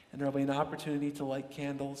 And there will be an opportunity to light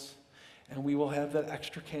candles, and we will have that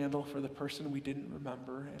extra candle for the person we didn't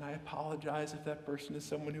remember. And I apologize if that person is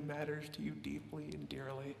someone who matters to you deeply and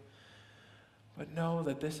dearly. But know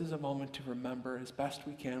that this is a moment to remember as best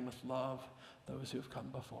we can with love those who have come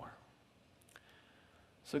before.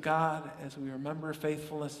 So God, as we remember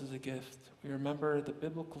faithfulness as a gift, we remember the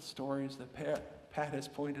biblical stories that Pat has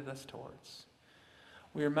pointed us towards.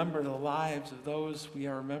 We remember the lives of those we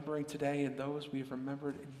are remembering today and those we've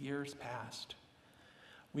remembered in years past.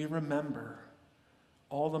 We remember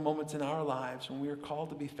all the moments in our lives when we were called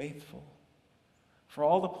to be faithful, for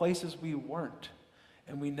all the places we weren't,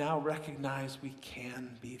 and we now recognize we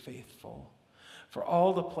can be faithful, for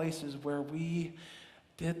all the places where we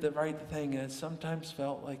did the right thing and it sometimes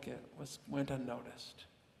felt like it went unnoticed,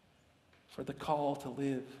 for the call to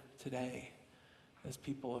live today as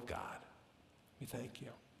people of God. We thank you.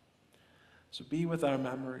 So be with our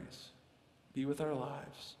memories. be with our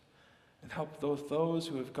lives, and help both those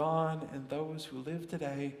who have gone and those who live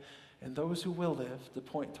today and those who will live to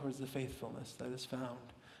point towards the faithfulness that is found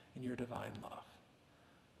in your divine love.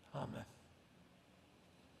 Amen.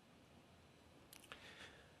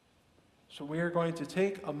 So we are going to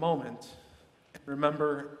take a moment and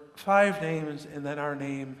remember 5 names and then our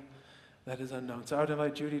name that is unknown. So I would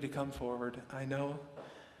invite Judy to come forward. I know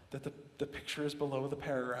that the picture is below the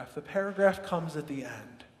paragraph. The paragraph comes at the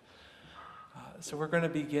end. So we're going to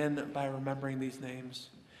begin by remembering these names.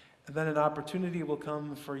 And then an opportunity will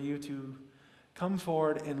come for you to come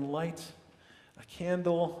forward and light a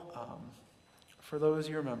candle for those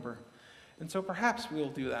you remember. And so perhaps we'll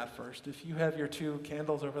do that first. If you have your 2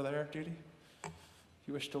 candles over there, Judy, if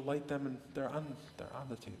you wish to light them, and they're on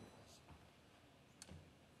the table.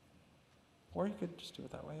 Or you could just do it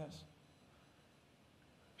that way, yes.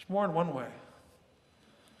 There's more than one way.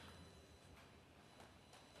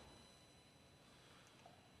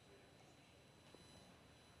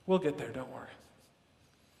 We'll get there, don't worry.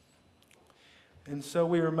 And so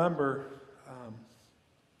we remember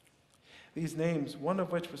these names, one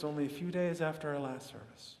of which was only a few days after our last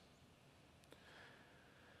service.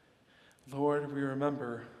 Lord, we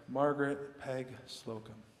remember Margaret Peg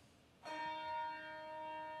Slocum.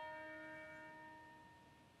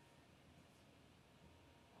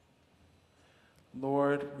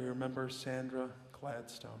 Lord, we remember Sandra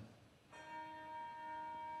Gladstone.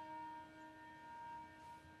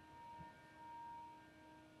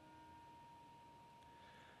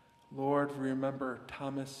 Lord, we remember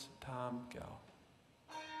Thomas Tom Gell.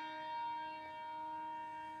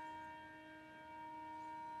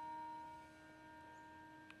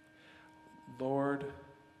 Lord,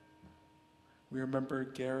 we remember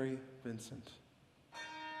Gary Vincent.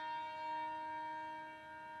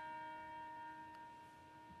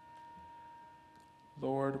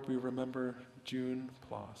 Lord, we remember June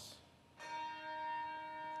Ploss.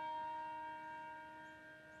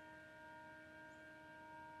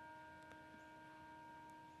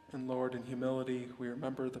 And Lord, in humility, we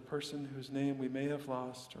remember the person whose name we may have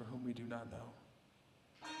lost or whom we do not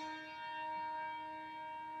know.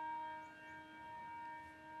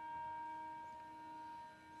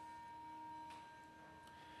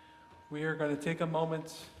 We are going to take a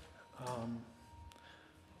moment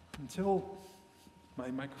until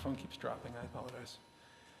my microphone keeps dropping, I apologize.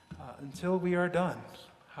 Until we are done,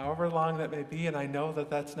 however long that may be, and I know that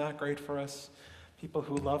that's not great for us, people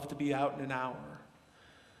who love to be out in an hour.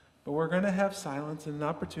 But we're going to have silence and an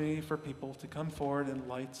opportunity for people to come forward and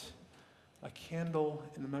light a candle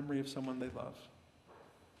in the memory of someone they love.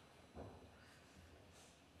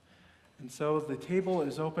 And so the table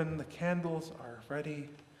is open, the candles are ready.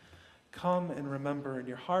 Come and remember in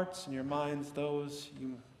your hearts and your minds those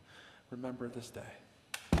you remember this day.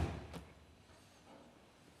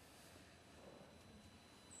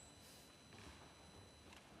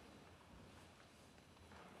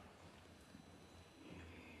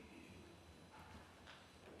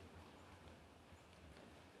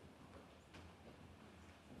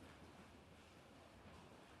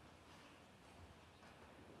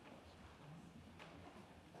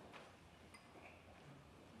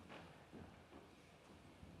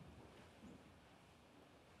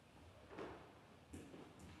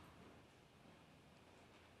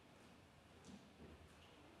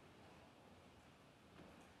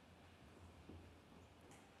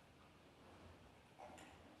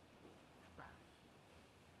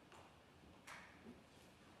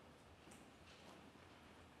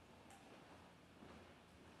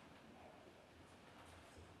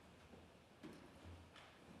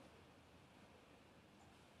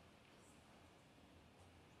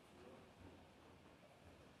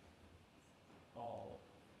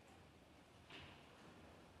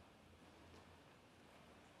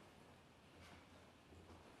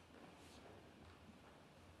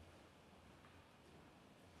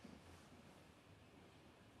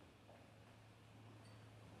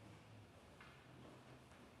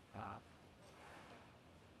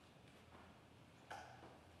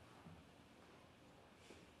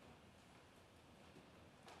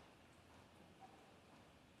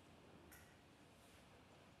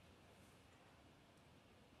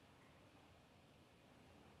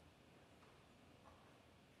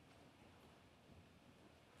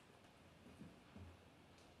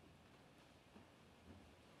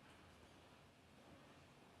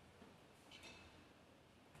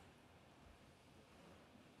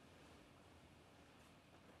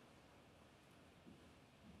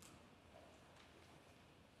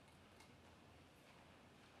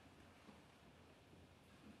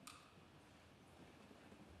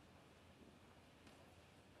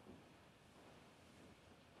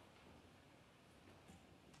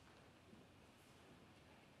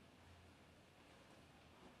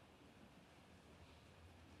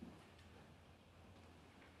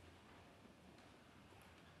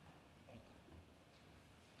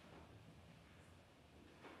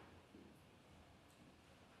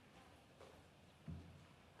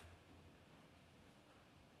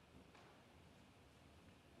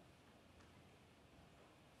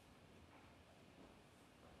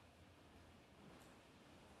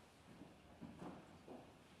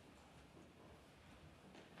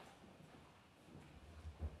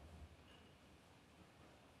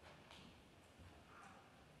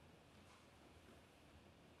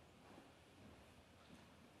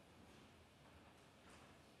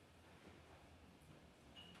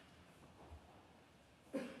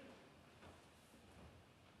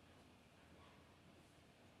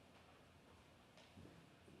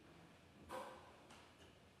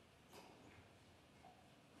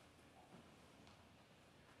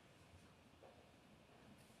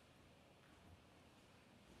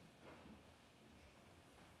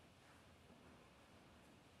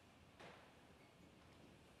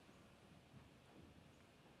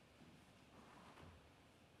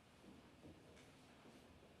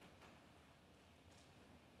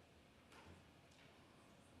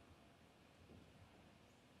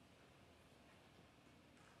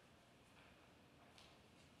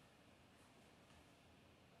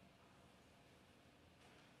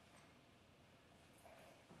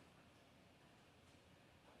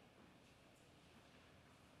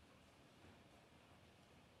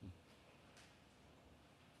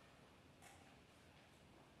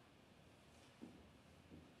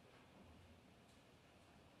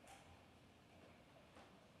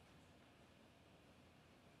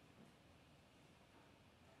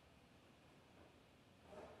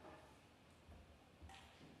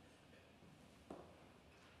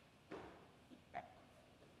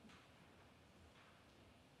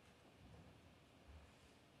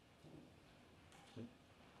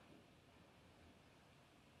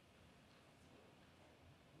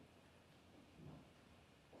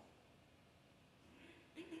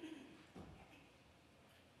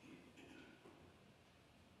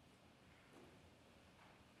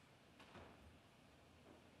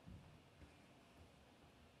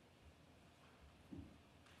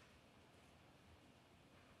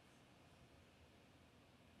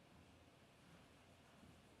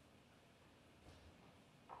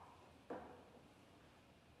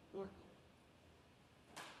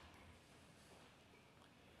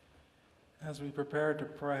 as we prepare to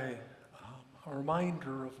pray, a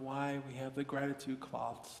reminder of why we have the gratitude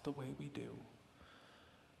cloths the way we do.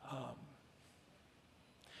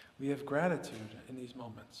 We have gratitude in these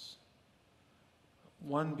moments.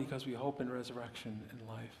 One, because we hope in resurrection and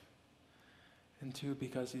life. And two,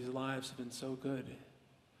 because these lives have been so good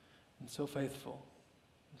and so faithful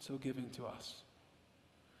and so giving to us.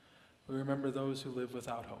 We remember those who live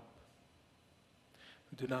without hope,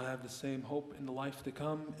 who do not have the same hope in the life to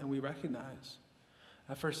come, and we recognize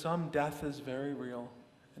that for some, death is very real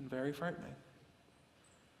and very frightening.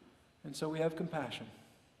 And so we have compassion,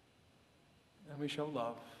 and we show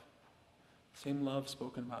love, same love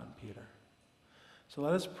spoken about in Peter. So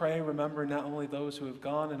let us pray, remembering not only those who have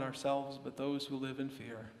gone and ourselves, but those who live in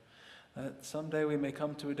fear, that someday we may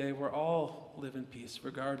come to a day where all live in peace,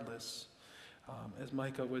 regardless, as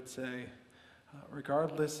Micah would say,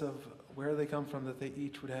 regardless of where they come from, that they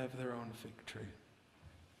each would have their own fig tree.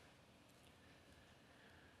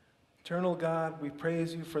 Eternal God, we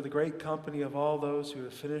praise you for the great company of all those who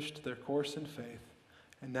have finished their course in faith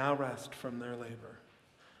and now rest from their labor.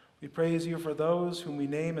 We praise you for those whom we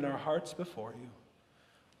name in our hearts before you.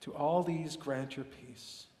 To all these grant your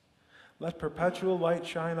peace. Let perpetual light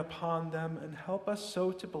shine upon them, and help us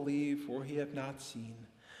so to believe where we have not seen,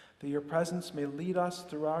 that your presence may lead us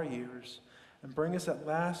through our years and bring us at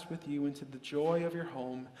last with you into the joy of your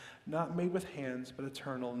home, not made with hands, but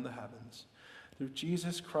eternal in the heavens. Through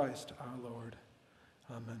Jesus Christ our Lord.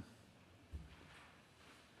 Amen.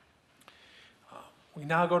 We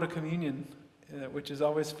now go to communion, which is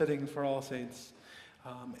always fitting for All Saints.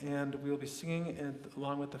 And we'll be singing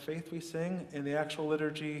along with the faith we sing, and the actual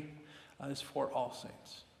liturgy is for All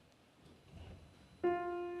Saints.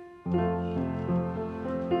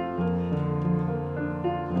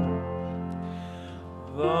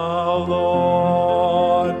 The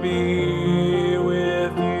Lord be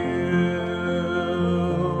with you,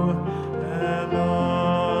 and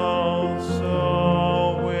also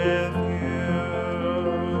with you.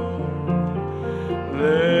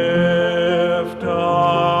 Lift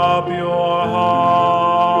up your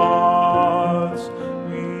hearts,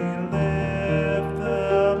 we lift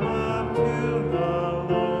them up to the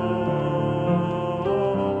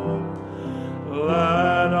Lord.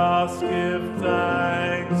 Let us give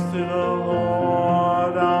thanks to the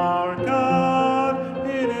Lord our God.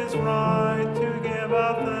 It is right to give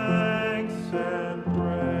our thanks and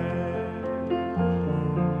praise.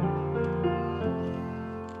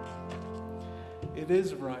 It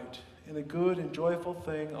is right and a good and joyful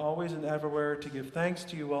thing, always and everywhere, to give thanks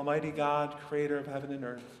to you, Almighty God, creator of heaven and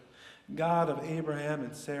earth, God of Abraham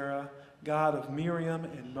and Sarah, God of Miriam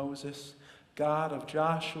and Moses, God of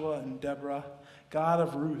Joshua and Deborah, God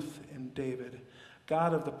of Ruth and David,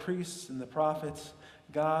 God of the priests and the prophets,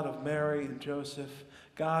 God of Mary and Joseph,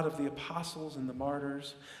 God of the apostles and the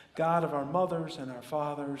martyrs, God of our mothers and our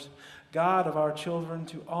fathers, God of our children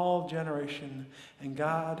to all generation, and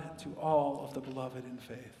God to all of the beloved in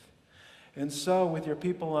faith. And so, with your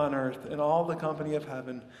people on earth and all the company of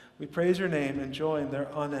heaven, we praise your name and join their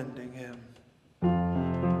unending hymn.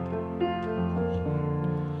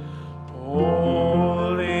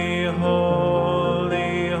 Holy,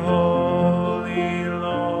 holy, holy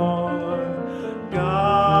Lord,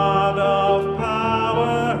 God of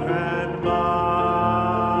power and might,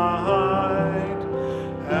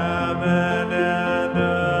 heaven and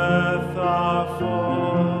earth are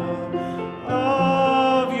full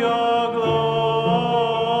of your glory.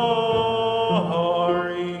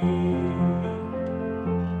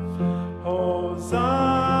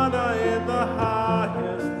 Hosanna in the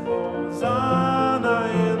highest. Hosanna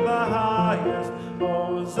in the highest,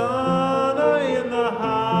 Hosanna in the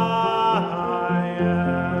highest.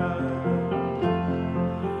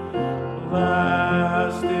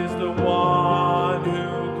 Blessed is the one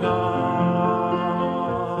who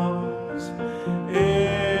comes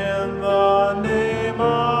in the name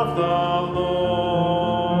of the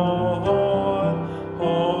Lord.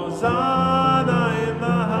 Hosanna in the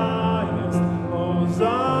highest,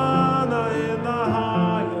 Hosanna in the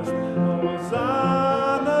highest.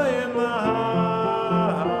 Hosanna in the highest.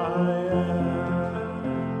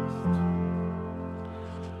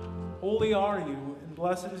 Holy are you, and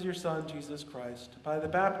blessed is your Son, Jesus Christ. By the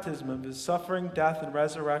baptism of his suffering, death, and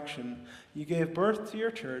resurrection, you gave birth to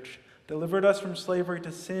your church, delivered us from slavery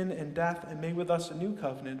to sin and death, and made with us a new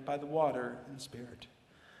covenant by the water and Spirit.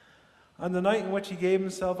 On the night in which he gave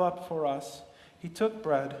himself up for us, he took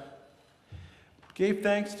bread, gave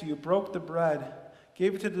thanks to you, broke the bread,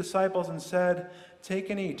 gave it to the disciples, and said, "Take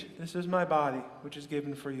and eat. This is my body, which is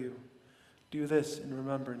given for you. Do this in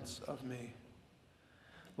remembrance of me."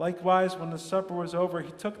 Likewise, when the supper was over,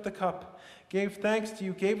 he took the cup, gave thanks to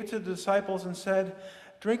you, gave it to the disciples, and said,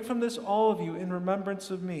 "Drink from this, all of you, in remembrance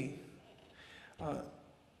of me."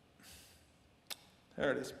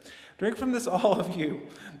 There it is. "Drink from this, all of you.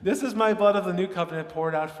 This is my blood of the new covenant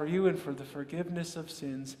poured out for you and for the forgiveness of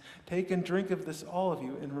sins. Take and drink of this, all of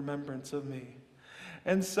you, in remembrance of me."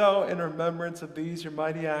 And so, in remembrance of these, your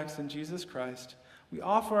mighty acts in Jesus Christ, we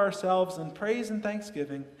offer ourselves in praise and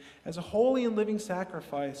thanksgiving as a holy and living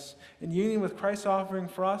sacrifice in union with Christ's offering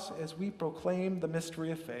for us as we proclaim the mystery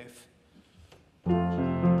of faith.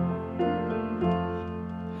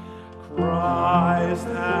 Christ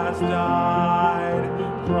has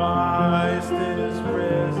died, Christ is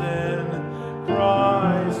risen,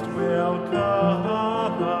 Christ will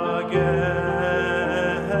come again.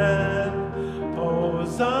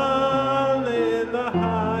 Hosanna in the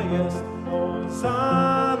highest,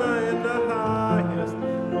 Hosanna in the highest,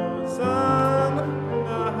 Hosanna in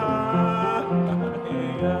the highest.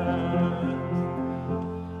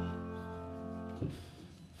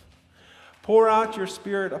 Pour out your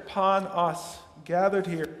Spirit upon us, gathered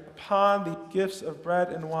here, upon the gifts of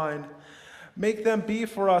bread and wine. Make them be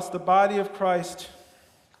for us the body of Christ.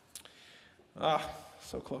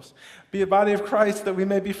 So close. Be a body of Christ, that we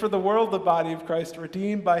may be for the world the body of Christ,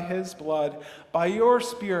 redeemed by his blood. By your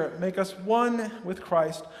Spirit, make us one with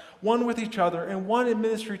Christ, one with each other, and one in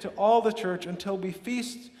ministry to all the church until we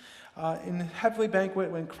feast in heavenly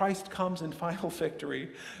banquet when Christ comes in final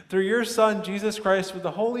victory. Through your Son, Jesus Christ, with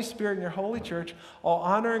the Holy Spirit in your holy church, all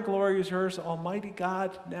honor and glory is yours, Almighty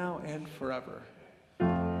God, now and forever.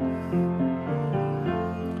 Amen.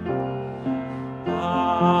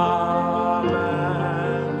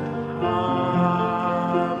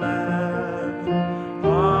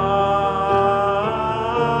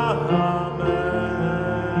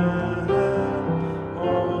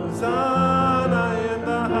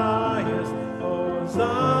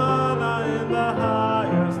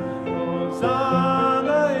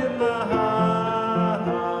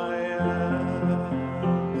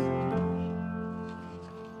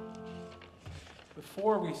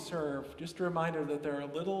 Before we serve, just a reminder that there are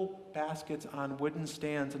little baskets on wooden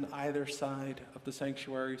stands on either side of the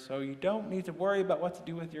sanctuary, so you don't need to worry about what to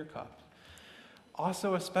do with your cup.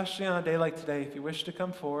 Also, especially on a day like today, if you wish to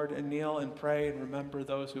come forward and kneel and pray and remember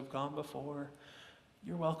those who've gone before,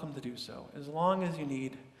 you're welcome to do so, as long as you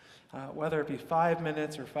need, whether it be 5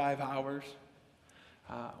 minutes or 5 hours.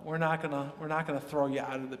 We're not gonna throw you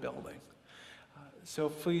out of the building. So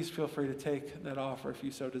please feel free to take that offer if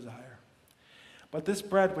you so desire. But this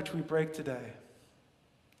bread which we break today,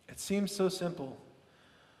 it seems so simple,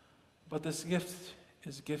 but this gift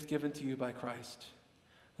is a gift given to you by Christ.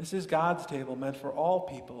 This is God's table meant for all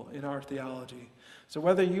people in our theology. So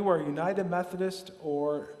whether you are a United Methodist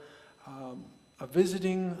or a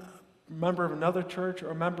visiting member of another church or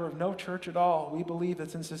a member of no church at all, we believe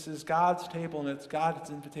that since this is God's table and it's God's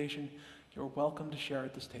invitation, you're welcome to share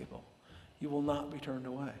at this table. You will not be turned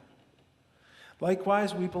away.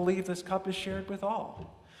 Likewise, we believe this cup is shared with all.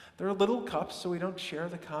 There are little cups, so we don't share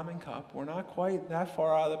the common cup. We're not quite that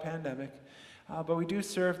far out of the pandemic, but we do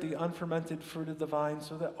serve the unfermented fruit of the vine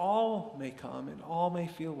so that all may come and all may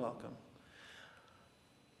feel welcome.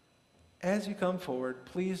 As you come forward,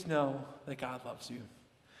 please know that God loves you.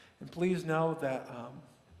 And please know that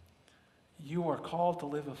you are called to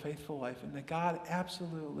live a faithful life and that God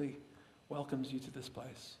absolutely welcomes you to this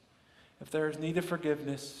place. If there is need of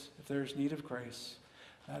forgiveness, if there is need of grace,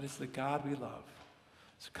 that is the God we love.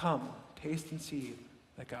 So come, taste and see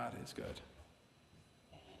that God is good.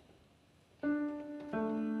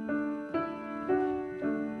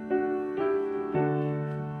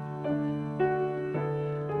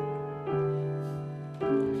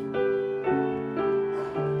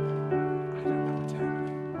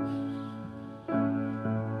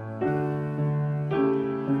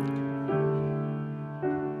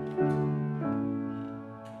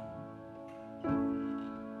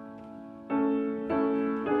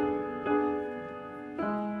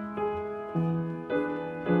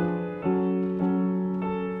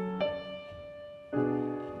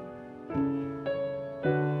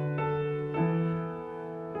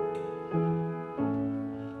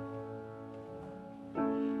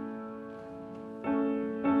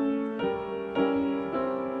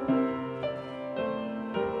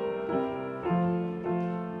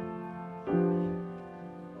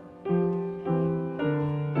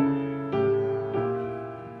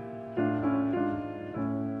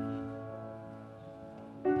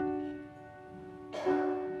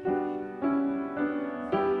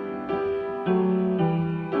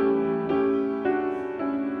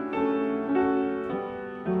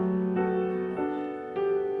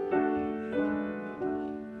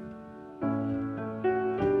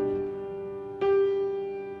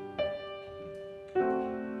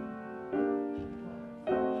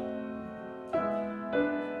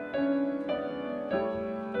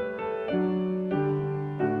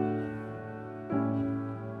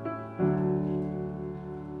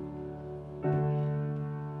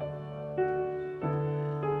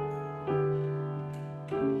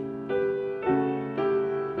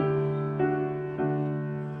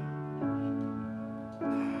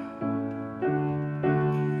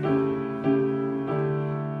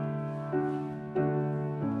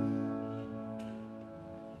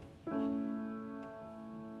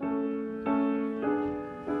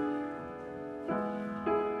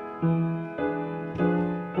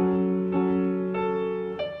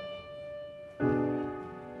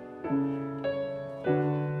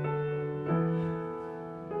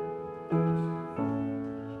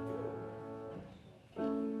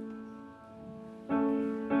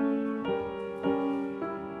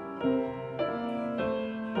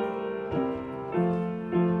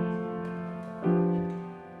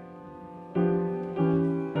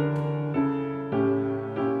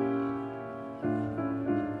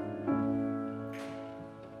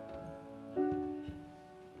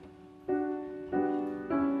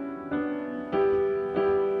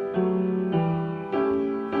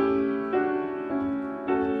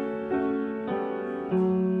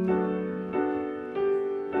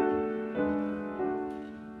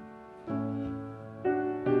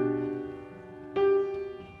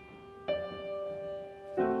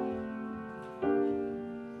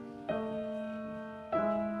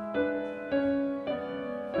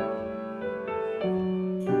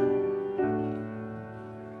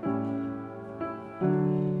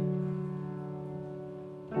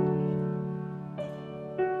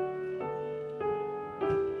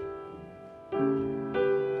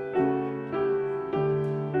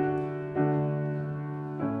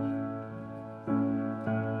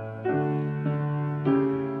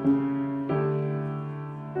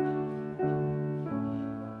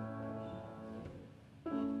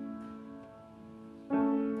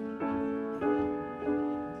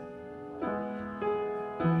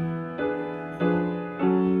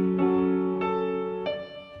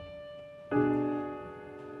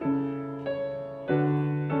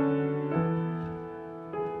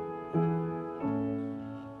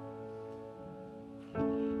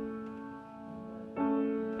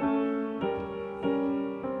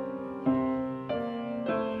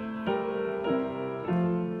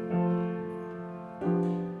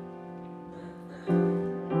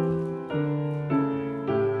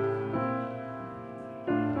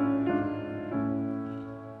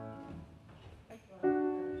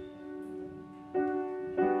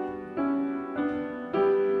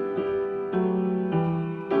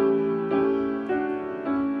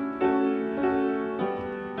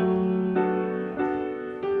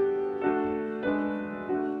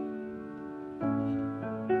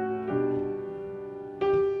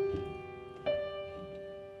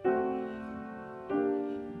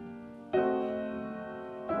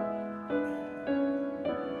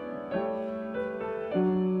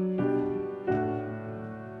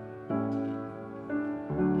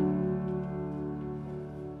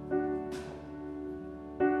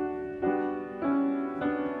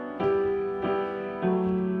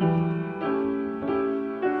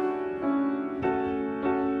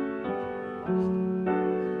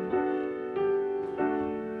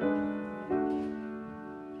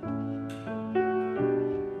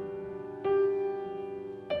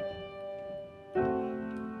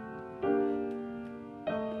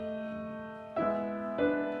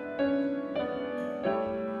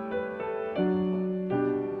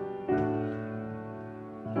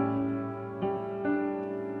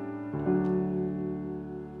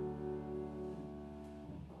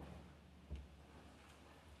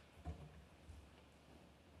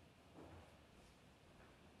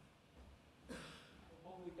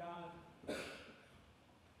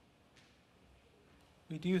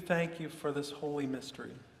 we do thank you for this holy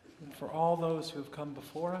mystery and for all those who have come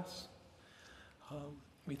before us.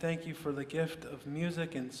 We thank you for the gift of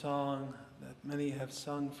music and song that many have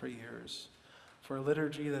sung for years, for a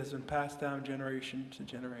liturgy that has been passed down generation to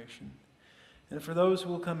generation, and for those who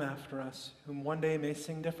will come after us, whom one day may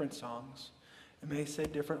sing different songs and may say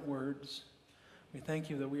different words. We thank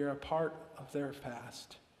you that we are a part of their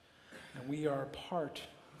past, and we are a part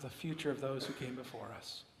of the future of those who came before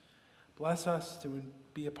us. Bless us to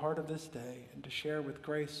be a part of this day and to share with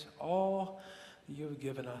grace all that you have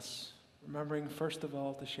given us, remembering first of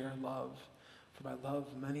all to share love, for by love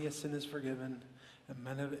many a sin is forgiven and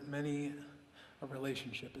many a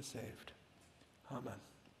relationship is saved. Amen.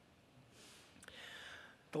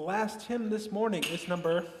 The last hymn this morning is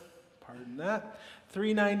number,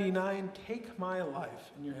 399, Take My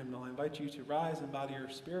Life. In your hymnal, I invite you to rise and bow to your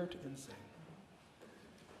spirit and sing.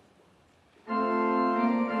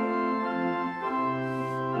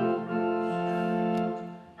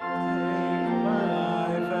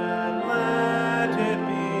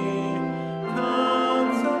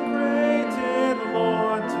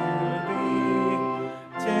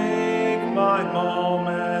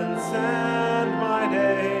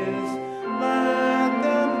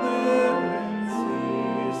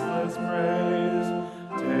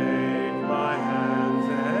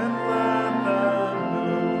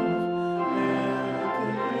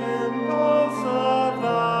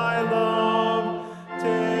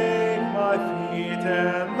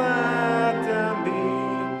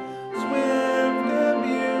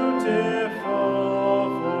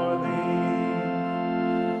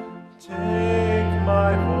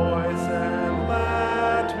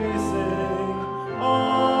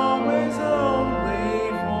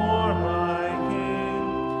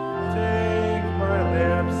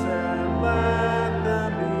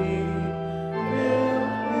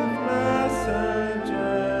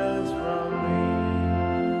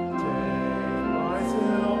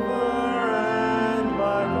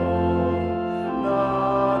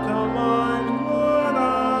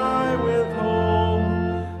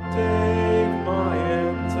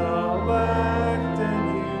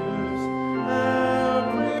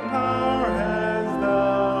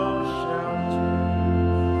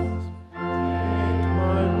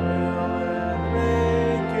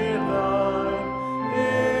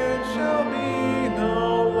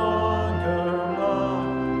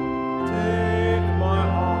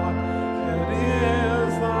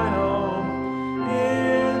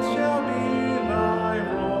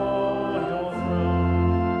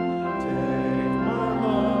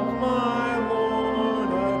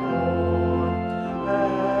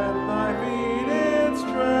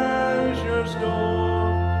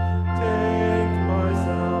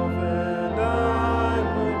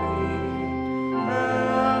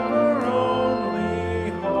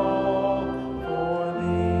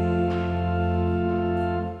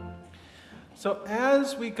 So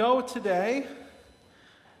as we go today,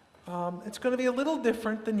 it's going to be a little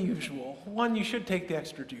different than usual. One, you should take the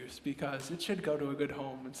extra juice because it should go to a good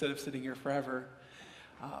home instead of sitting here forever.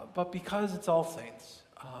 But because it's All Saints,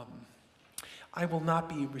 I will not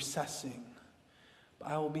be recessing.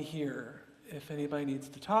 I will be here if anybody needs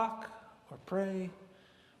to talk or pray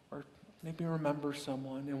or maybe remember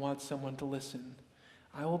someone and wants someone to listen.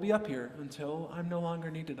 I will be up here until I'm no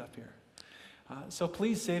longer needed up here. So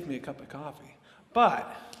please save me a cup of coffee.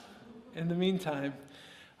 But in the meantime,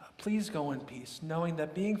 please go in peace, knowing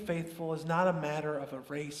that being faithful is not a matter of a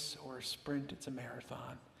race or a sprint, it's a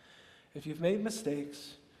marathon. If you've made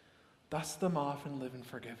mistakes, dust them off and live in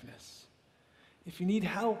forgiveness. If you need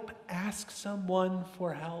help, ask someone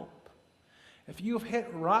for help. If you've hit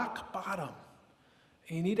rock bottom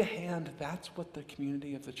and you need a hand, that's what the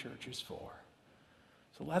community of the church is for.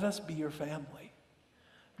 So let us be your family.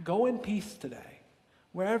 Go in peace today,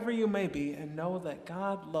 wherever you may be, and know that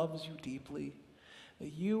God loves you deeply,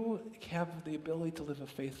 that you have the ability to live a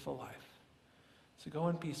faithful life. So go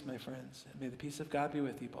in peace, my friends, and may the peace of God be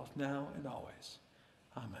with you both now and always.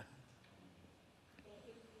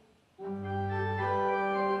 Amen.